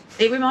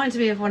 It reminds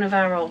me of one of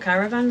our old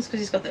caravans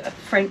because it's got a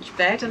French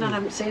bed, and I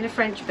haven't seen a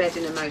French bed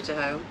in a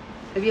motorhome.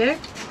 Have you?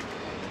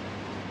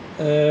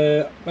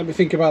 Let me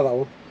think about that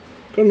one.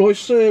 Got a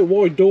nice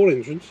wide door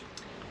entrance.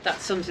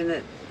 That's something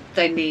that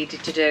they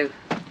needed to do.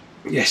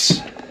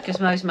 Yes. Because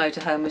most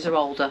motorhomes are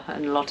older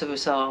and a lot of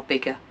us are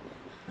bigger.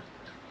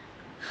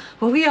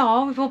 Well, we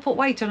are. We've all put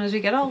weight on as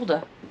we get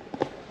older.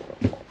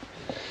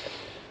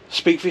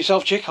 Speak for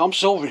yourself, chick. I'm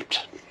so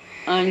ripped.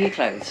 Only your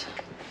clothes.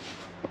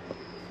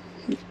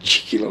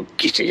 Cheeky little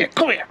gitty, yeah,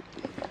 come here.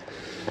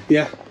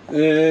 Yeah,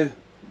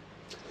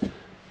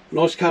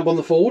 nice cab on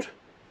the Ford.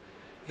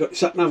 You got your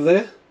sat nav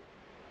there.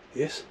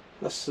 Yes,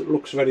 that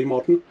looks very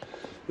modern.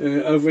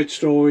 Overhead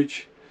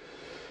storage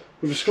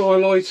with a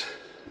skylight.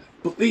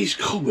 But these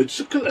cupboards,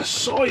 look at the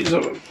size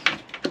of them.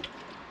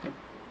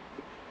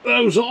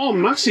 Those are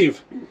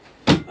massive.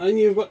 And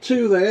you've got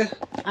two there,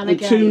 and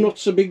again, two not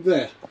so big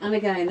there. And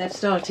again, they've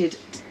started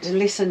to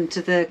listen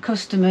to the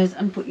customers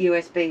and put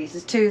USBs.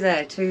 There's two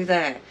there, two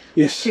there.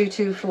 Yes. Two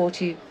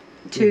 240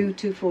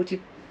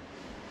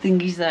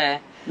 thingies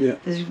there. Yeah.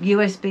 There's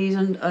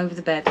USBs over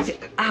the bed.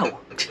 Ow!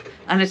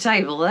 And a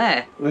table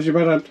there. How's your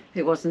bad hand?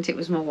 It wasn't, it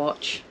was my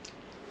watch.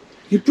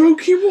 You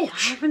broke your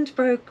watch? I haven't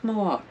broke my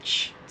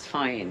watch. It's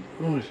fine.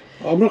 Right.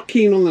 I'm not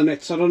keen on the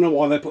nets. I don't know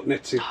why they put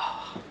nets in.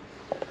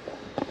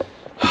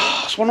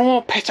 It's one of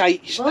my pet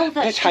hates. Well,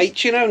 pet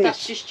hates, you know.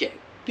 That's just you.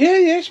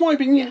 Yeah, it's my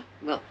opinion. Yeah,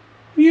 well.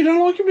 You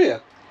don't like them, do you?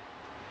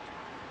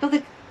 Well,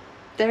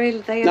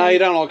 they no, you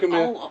don't like them, do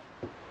you? Oh,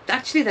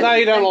 actually, no,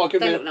 you don't like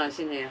them. They look nice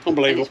in here.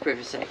 Unbelievable. And it's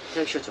privacy.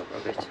 So shut up,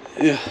 Robert.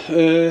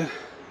 Yeah.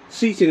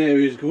 Seating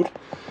area is good.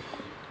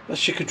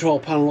 That's your control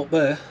panel up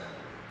there.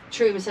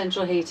 Truma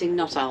central heating,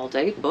 not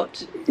Aldi,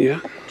 but yeah.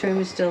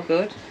 Truma's still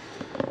good.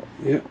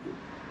 Yeah.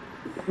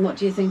 What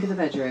do you think of the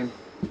bedroom?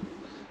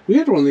 We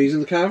had one of these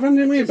in the caravan,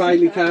 didn't we? A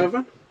Bailey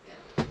caravan.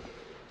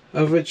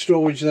 Overhead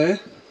storage there.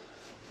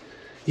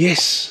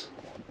 Yes.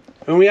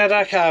 When we had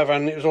our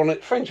caravan, it was on a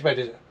French bed,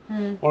 is it?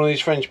 One of these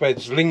French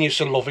beds. Lynn used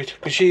to love it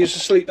because she used to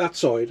sleep that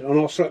side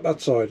and I slept that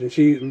side, and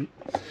she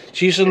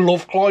used to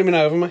love climbing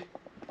over me.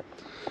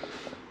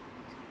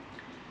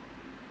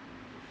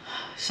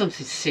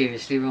 Something's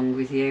seriously wrong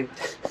with you.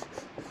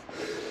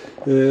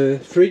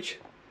 Fridge,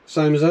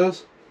 same as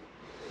ours.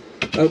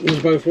 Opens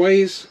both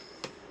ways.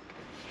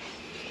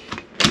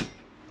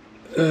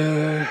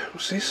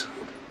 What's this?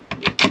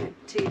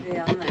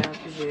 TV on there, I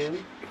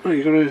presume. Oh,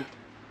 you got a...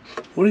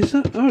 What is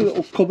that? Oh, a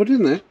little cupboard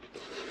in there.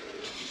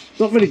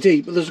 Not very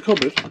deep, but there's a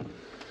cupboard.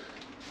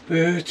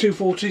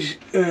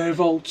 240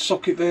 volt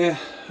socket there,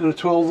 and a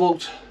 12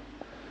 volt,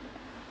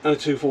 and a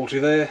 240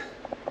 there.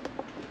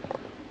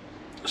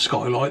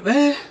 Skylight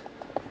there.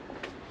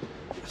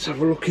 Let's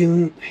have a look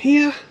in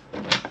here.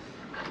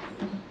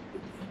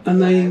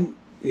 And then,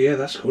 yeah,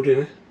 that's good,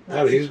 isn't it?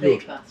 That is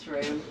good.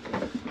 Bathroom.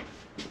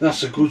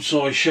 That's a good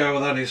size shower,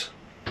 that is.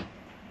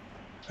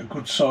 A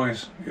good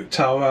size. You've got a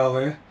towel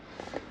there.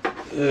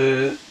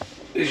 There's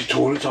your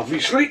toilet,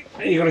 obviously.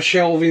 You've got a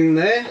shelf in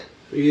there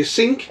with your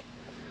sink.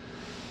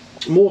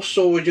 More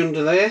storage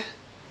under there.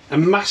 A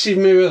massive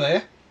mirror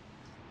there.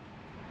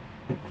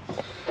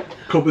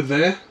 Cupboard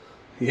there.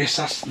 Yes,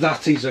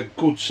 that is a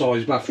good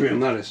size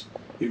bathroom, that is.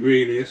 It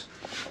really is.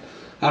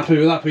 Happy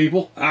with that,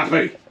 people?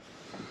 Happy.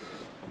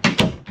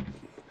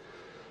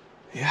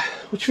 Yeah.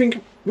 What do you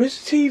think?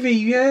 Where's the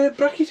TV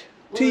bracket?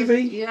 Well,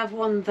 TV? you have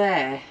one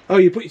there. Oh,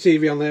 you put your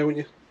TV on there,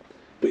 wouldn't you?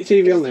 Put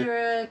your TV on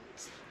there.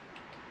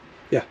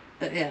 Yeah.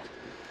 Yeah.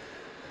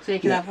 So you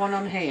can have one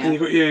on here. And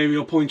you've got your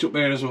aerial point up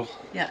there as well.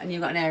 Yeah, and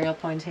you've got an aerial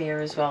point here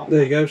as well.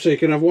 There you go, so you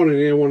can have one in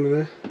here, one in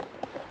there.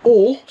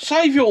 Or,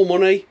 save your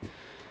money,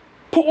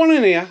 put one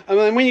in here, and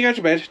then when you go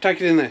to bed,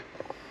 take it in there.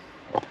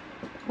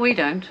 We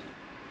don't.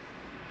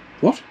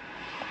 What?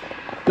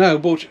 No,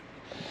 but,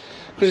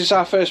 because it's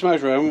our first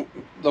motorhome,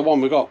 the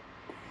one we got.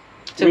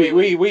 So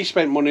we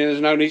spent money,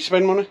 there's no need to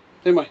spend money,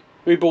 didn't we?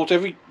 We bought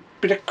every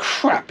bit of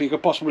crap you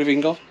could possibly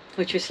think of.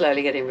 Which we're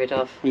slowly getting rid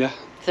of. Yeah.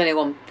 There's only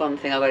one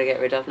thing I've got to get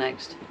rid of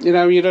next. You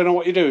know, you don't know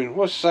what you're doing.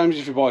 Well, it's the same as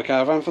if you buy a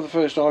caravan for the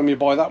first time, you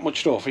buy that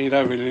much stuff and you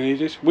don't really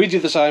need it. We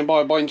did the same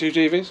by buying 2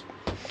 TVs.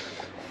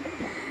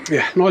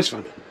 Yeah, nice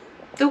fun.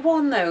 The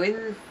one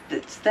though,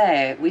 that's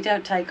there, we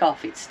don't take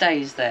off, it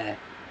stays there.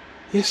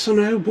 Yes, I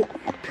know, but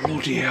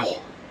bloody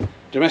hell.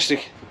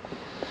 Domestic.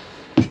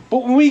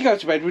 But when we go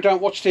to bed, we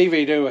don't watch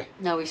TV, do we?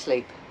 No, we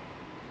sleep.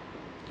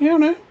 Yeah, I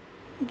know.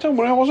 Don't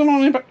worry, I wasn't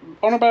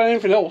on about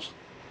anything else.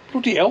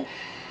 Bloody hell.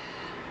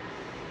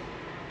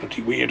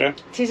 Bloody weirdo.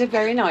 It is a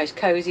very nice,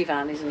 cosy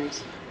van, isn't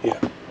it? Yeah.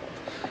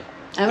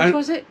 How much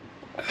was it?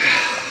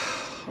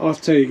 I'll have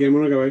to tell you again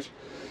when I go out.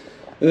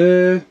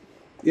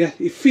 Yeah,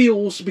 it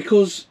feels,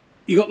 because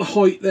you got the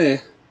height there,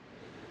 it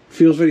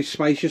feels very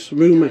spacious,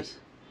 roomy. Nice.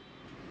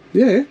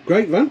 Yeah,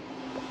 great van.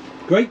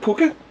 Great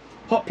cooker.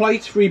 Hot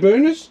plate, 3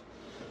 burners.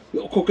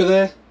 Little cooker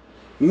there.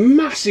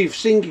 Massive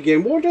sink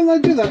again. Why don't they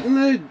do that in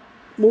their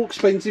more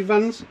expensive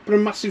vans? Put a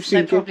massive sink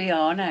in. They probably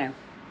are now.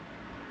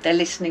 They're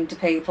listening to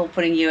people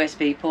putting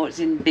USB ports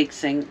in big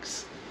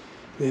sinks.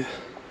 Yeah.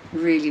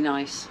 Really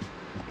nice.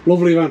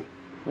 Lovely van.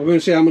 I'm going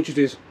to see how much it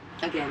is.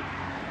 Again.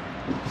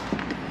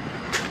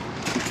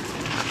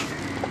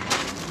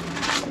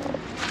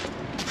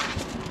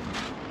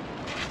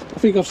 I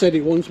think I've said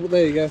it once, but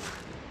there you go.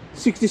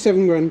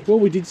 67 grand. Well,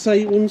 we did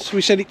say it once.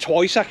 We said it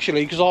twice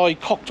actually, because I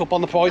cocked up on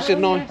the price,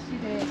 didn't I? Yes, you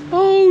did.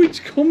 Oh, it's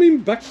coming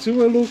back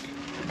to a look.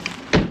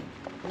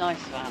 Nice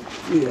van.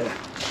 Yeah.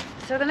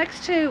 So the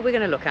next two we're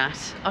going to look at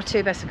are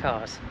 2 better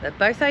cars. They're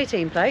both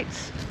 18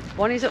 plates.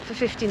 One is up for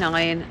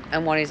 59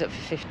 and one is up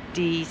for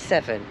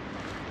 57.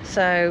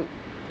 So,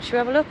 should we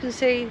have a look and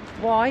see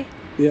why?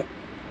 Yeah.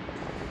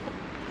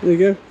 There you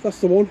go. That's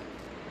the one.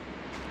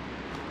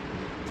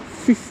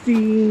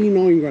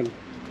 59 grand.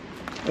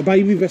 A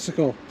baby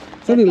Vesica.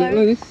 It's only little,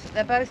 isn't it?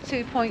 They're both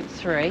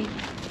 2.3.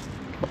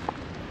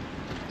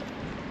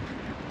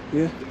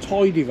 Yeah,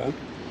 tidy van.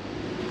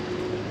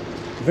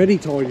 Very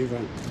tidy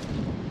van.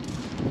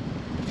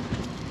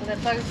 So they're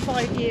both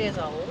 5 years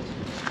old.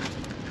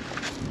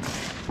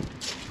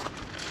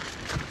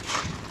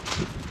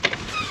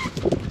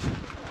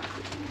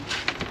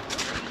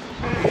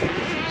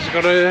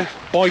 It's got a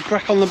bike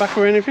rack on the back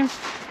or anything?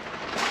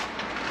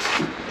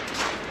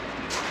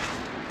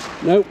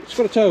 No, it's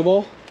got a tow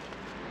bar.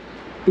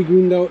 Big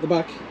window at the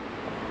back.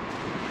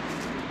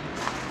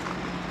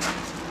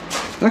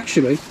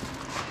 Actually,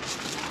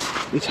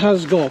 it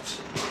has got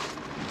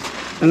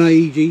an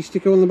AEG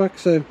sticker on the back,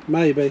 so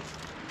maybe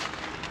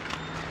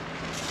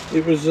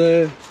it was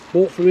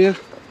bought from here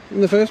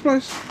in the first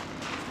place.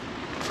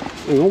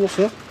 Hang on, what's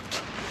that?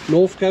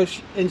 North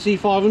Coast NC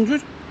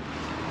 500.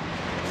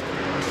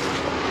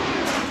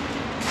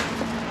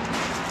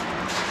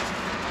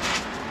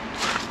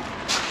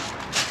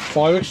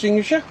 Fire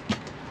extinguisher.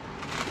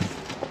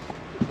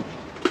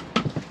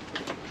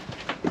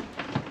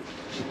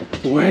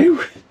 Wow,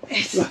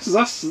 that's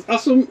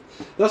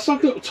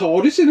like a little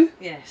TARDIS, isn't it?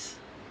 Yes.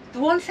 The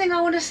one thing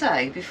I want to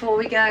say before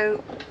we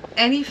go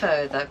any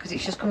further, because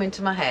it's just come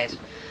into my head,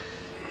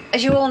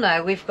 as you all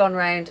know, we've gone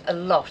round a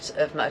lot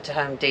of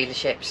motorhome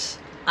dealerships,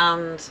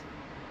 and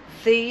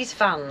these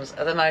vans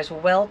are the most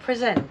well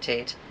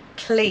presented,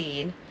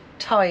 clean,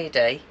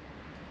 tidy.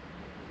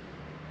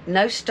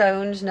 No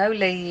stones, no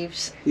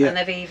leaves, yeah. And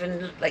they've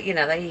even, like, you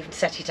know, they even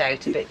set it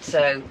out a bit.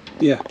 So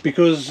yeah,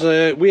 because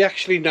we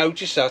actually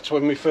noticed that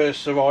when we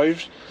first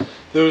arrived.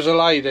 There was a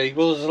lady.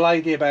 Well, there's a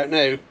lady about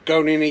now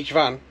going in each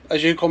van.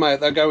 As you come out,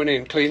 they're going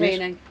in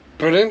cleaning.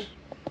 Brilliant.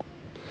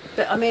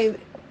 But I mean,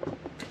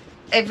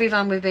 every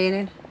van we've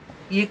been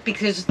in,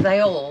 because they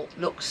all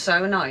look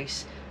so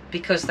nice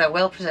because they're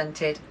well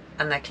presented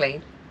and they're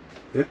clean.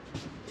 Yeah.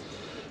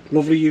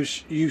 Lovely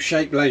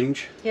U-shaped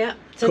lounge. Yeah.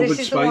 So this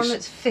is the one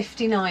that's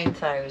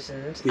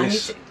 59,000.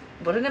 Yes. And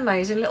what an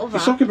amazing little van.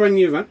 It's like a brand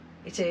new van.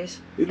 It is.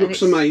 It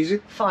looks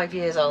amazing. 5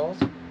 years old.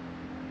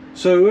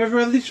 So whoever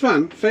had this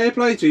van, fair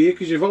play to you,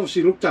 because you've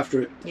obviously looked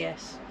after it.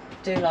 Yes.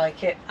 Do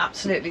like it.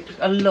 Absolutely.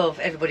 I love,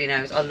 everybody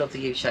knows, I love the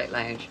U-shaped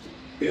lounge.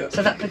 Yeah.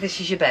 So this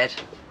is your bed.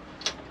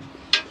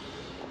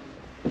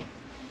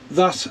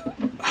 That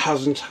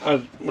hasn't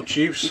had much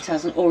use. It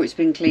hasn't, or it's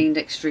been cleaned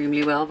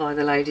extremely well by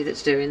the lady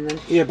that's doing them.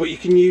 Yeah, but you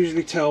can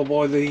usually tell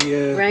by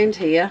the... round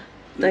here,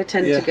 they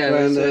tend to go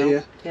as well.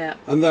 There, yeah.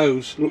 And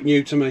those look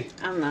new to me.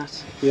 And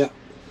that. Yeah.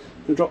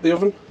 And drop the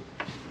oven.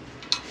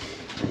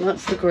 Well,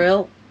 that's the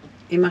grill.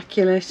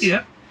 Immaculate.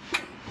 Yeah.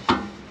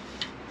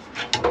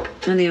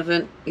 And the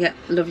oven, yeah,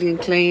 lovely and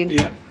clean.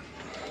 Yeah.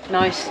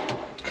 Nice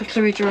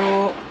cutlery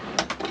drawer.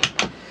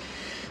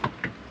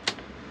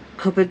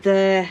 Cupboard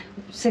there.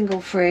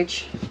 Single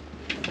fridge.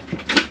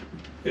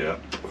 Yeah.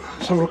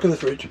 Let's have a look in the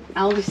fridge.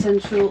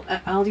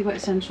 Aldi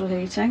Wet Central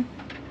heating.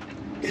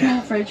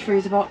 Small fridge,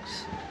 freezer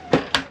box.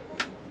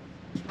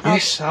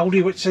 Yes,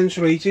 Aldi Wet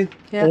Central heating.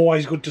 Yeah.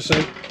 Always good to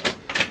see.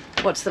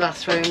 What's the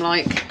bathroom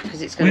like?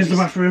 Because it's going. Where's the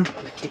bathroom?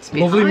 It's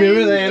lovely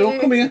mirror there. You.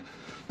 Look, come here.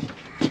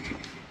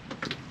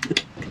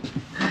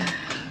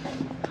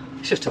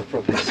 Shut up,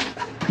 rubbish.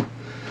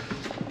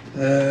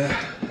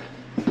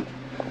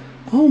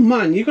 Oh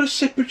man, you've got a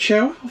separate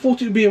shower. I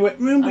thought it would be a wet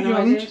room, but you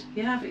haven't.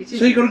 Yeah, but it is.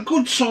 So you've got a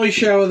good size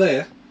shower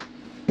there.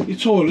 Your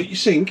toilet, your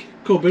sink,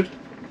 cupboard.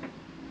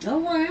 Oh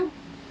wow.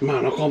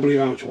 Man, I can't believe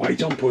how much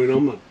weight I'm putting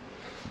on, man.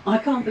 I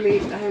can't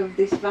believe how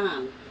this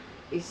van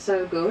is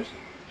so good.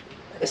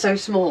 So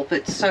small,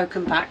 but so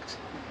compact.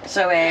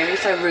 So airy,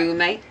 so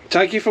roomy.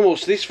 Take it from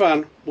us, this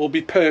van will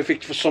be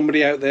perfect for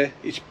somebody out there.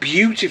 It's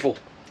beautiful.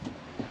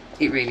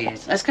 It really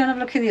is. Let's go and have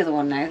a look in the other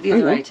one now. The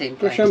other 18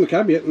 plate. Let's show them the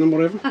cab yet and then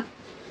whatever.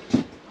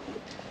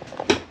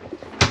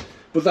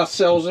 But that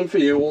sells them for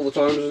you all the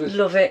time, doesn't it?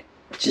 Love it.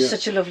 Just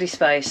such a lovely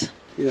space.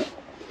 Yeah.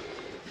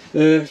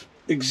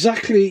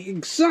 Exactly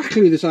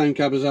the same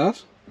cab as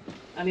ours.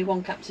 Only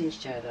one captain's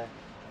chair though.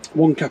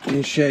 One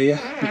captain's chair,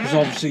 yeah. Because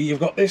obviously you've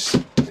got this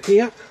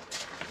here.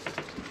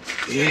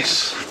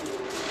 Yes.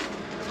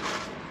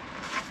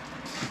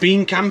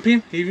 Been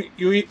camping.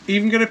 You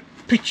even got a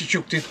picture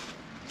chucked in.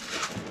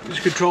 This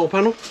control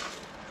panel.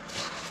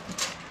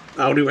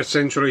 Aldi Wet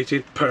Central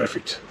heated.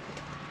 Perfect.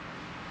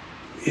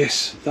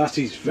 Yes, that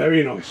is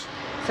very nice.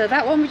 So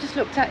that one we just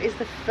looked at is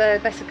the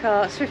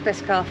Swift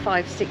Besica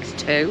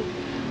 562,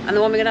 and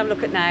the one we're going to have a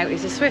look at now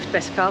is the Swift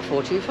Besica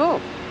 424.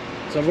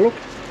 Let's have a look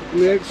on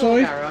the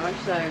outside. Garage,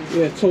 so.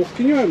 Yeah, talk.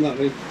 Can you open that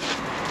then?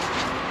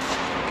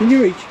 Can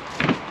you reach?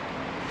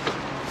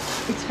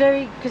 It's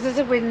very, because there's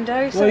a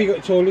window. So oh, you got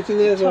a toilet in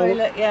there as well.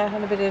 Toilet, yeah,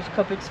 and a bit of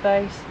cupboard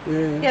space.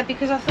 Yeah. Yeah,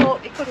 because I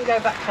thought it couldn't go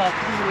back far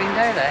because there's a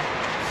window there.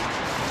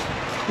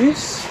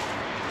 Yes,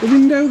 the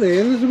window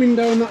there, and there's a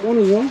window on that one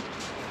as well.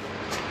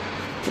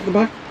 At the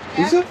back,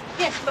 Yeah. is there?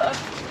 Yes, but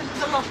because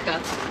it's a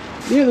locker.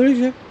 Yeah, there is,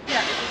 yeah.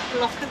 Yeah, it's the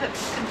locker that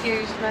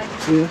confused me.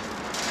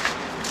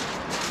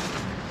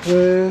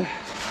 Yeah.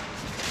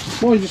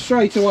 Mind you,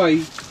 straight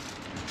away,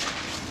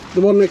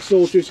 the one next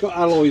door to it's got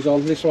alloys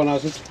on, this one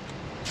hasn't.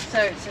 So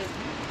it's a...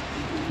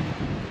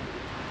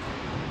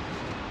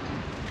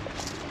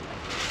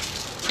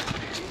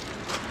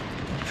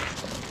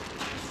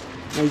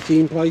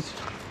 18 plate.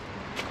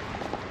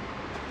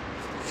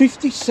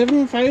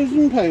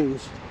 £57,000.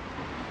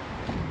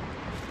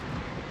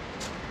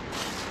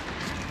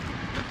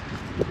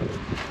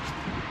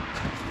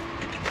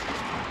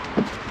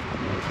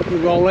 The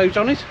rollout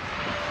on it.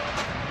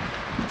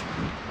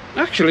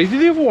 Actually, did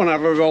the other one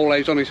have a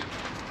rollout on it?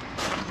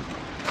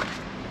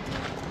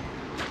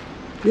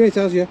 Yeah, it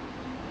has, yeah.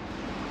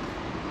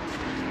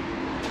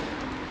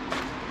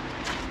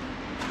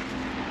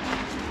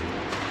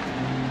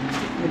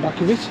 The back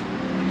of it.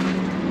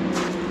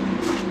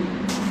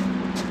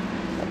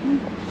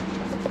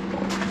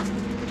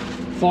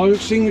 Fire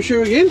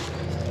extinguisher again.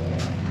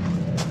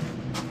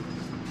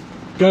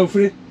 Go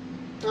for it.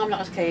 I'm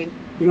not as keen.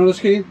 You're not as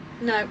keen?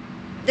 No.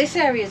 This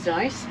area's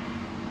nice.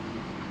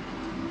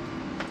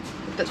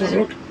 But Let's have a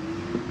look.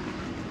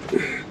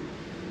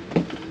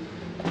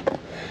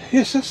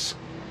 Yes, that's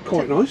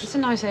quite nice. It's a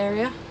nice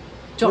area.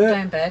 Drop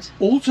down bed.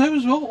 Auto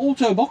as well,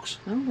 auto box.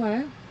 Oh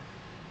wow.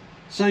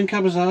 Same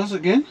cab as ours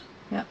again.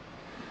 Yep.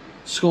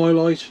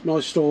 Skylight,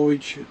 nice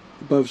storage,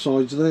 both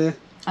sides there.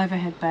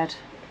 Overhead bed.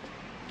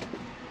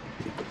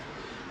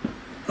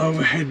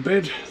 Overhead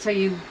bed. So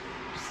you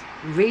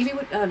really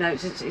would... Oh no,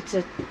 it's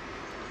a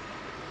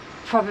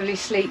probably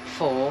sleep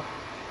 4,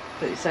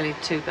 but it's only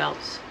 2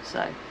 belts,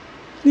 so...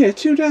 Yeah,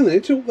 2 down there,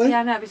 2 up there.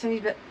 Yeah, no, but it's only...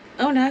 But,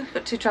 oh no,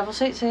 got 2 travel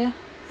seats here.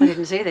 I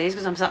didn't see these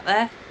because I'm sat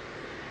there.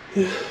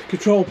 Yeah,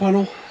 control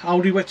panel,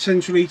 Aldi wet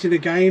central heating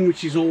again,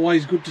 which is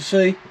always good to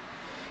see.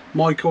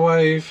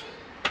 Microwave.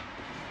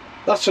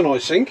 That's a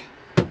nice sink.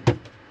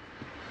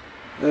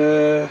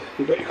 You've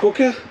got your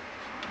cooker.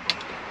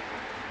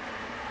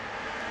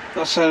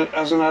 That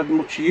hasn't had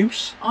much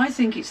use. I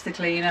think it's the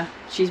cleaner.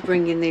 She's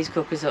bringing these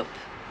cookers up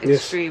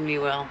extremely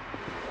well.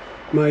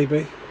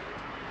 Maybe.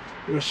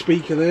 And a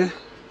speaker there.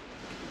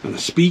 And a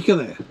speaker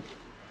there.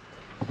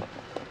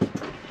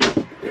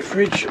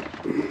 Fridge.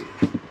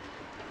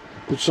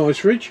 Good size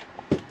fridge.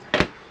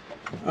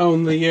 Oh,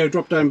 and the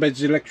drop down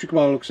bed's electric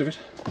by the looks of it.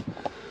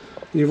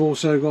 You've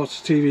also got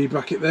a TV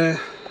bracket there.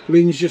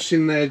 Lynn's just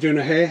in there doing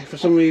her hair for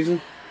some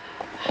reason.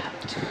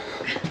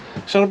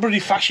 It's not a bloody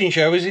fashion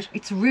show, is it?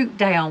 It's root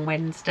day on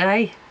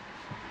Wednesday.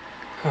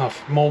 Oh,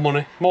 more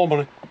money, more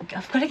money.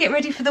 I've got to get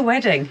ready for the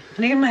wedding.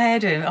 I need my hair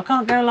doing. I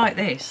can't go like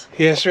this.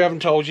 Yes, we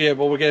haven't told you yet,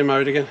 but we're getting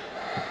married again.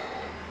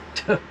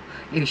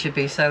 You should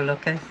be so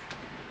lucky.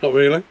 Not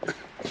really.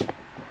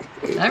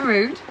 No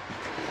rude.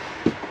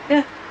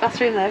 Yeah,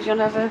 bathroom there, you'll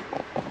never...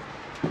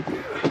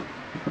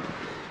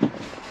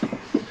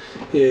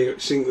 Yeah, you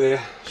got sink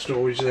there,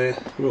 storage there,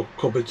 well,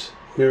 cupboards,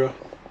 mirror.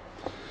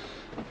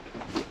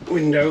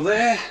 Window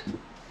there.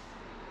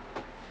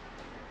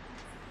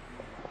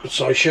 Good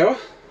size shower.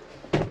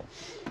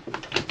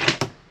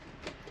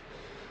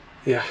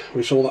 Yeah,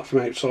 we saw that from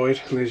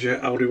outside, and there's your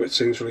Aldi wet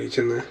central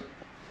heating there.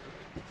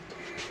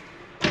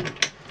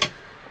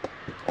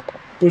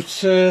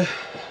 But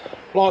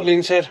like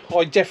Lynn said,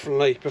 I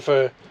definitely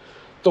prefer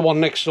the one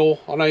next door.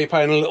 I know you're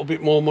paying a little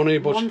bit more money,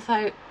 but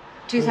 £2,000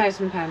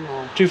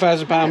 more.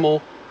 £2,000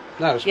 more.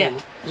 No, it's yeah.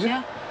 more, is it?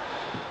 Yeah.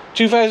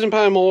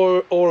 £2,000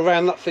 more or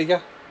around that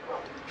figure,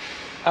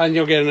 and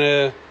you're getting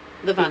a...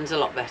 The van's a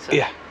lot better.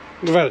 Yeah,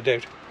 without a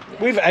doubt.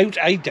 Yeah. Without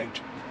a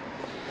doubt.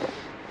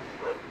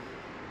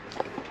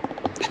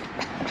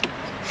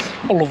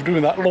 I love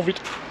doing that, love it.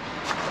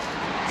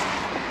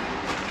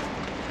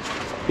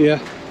 Yeah.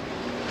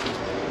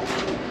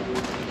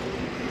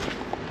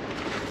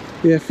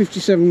 Yeah,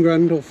 57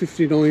 grand or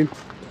 59.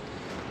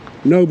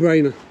 No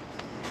brainer.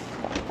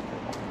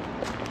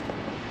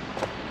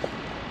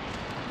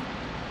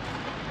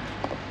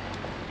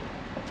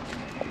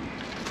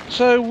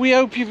 So we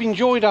hope you've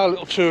enjoyed our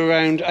little tour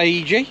around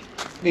AEG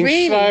in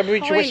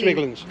Stourbridge, West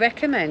Midlands.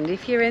 Recommend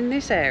if you're in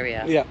this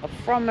area, or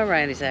from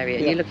around this area,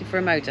 and you're looking for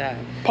a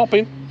motorhome. Pop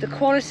in. The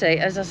quality,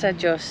 as I said,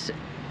 just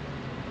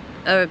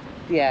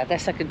yeah, they're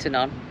second to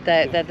none.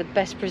 They're the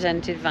best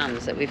presented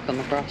vans that we've come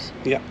across.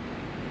 Yeah.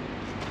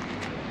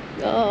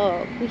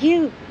 Oh,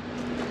 you.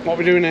 What are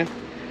we doing now?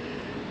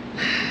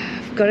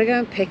 I've got to go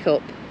and pick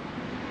up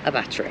a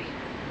battery.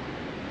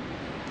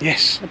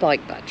 Yes. A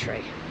bike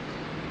battery.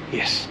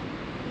 Yes.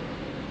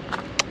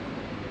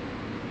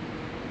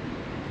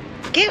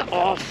 Get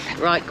off!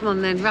 Right, come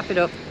on then, wrap it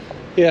up.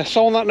 Yeah,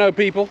 so on that note,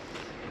 people,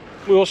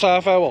 we all say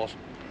our farewells.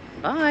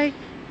 Bye.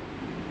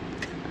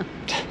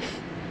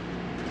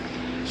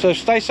 So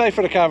stay safe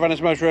for the caravanners,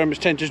 motorhomes,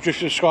 tenters,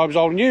 drifters, subscribers,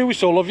 all new. We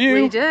still love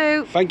you. We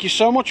do. Thank you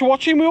so much for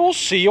watching. We will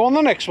see you on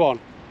the next one.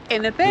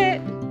 In a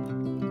bit.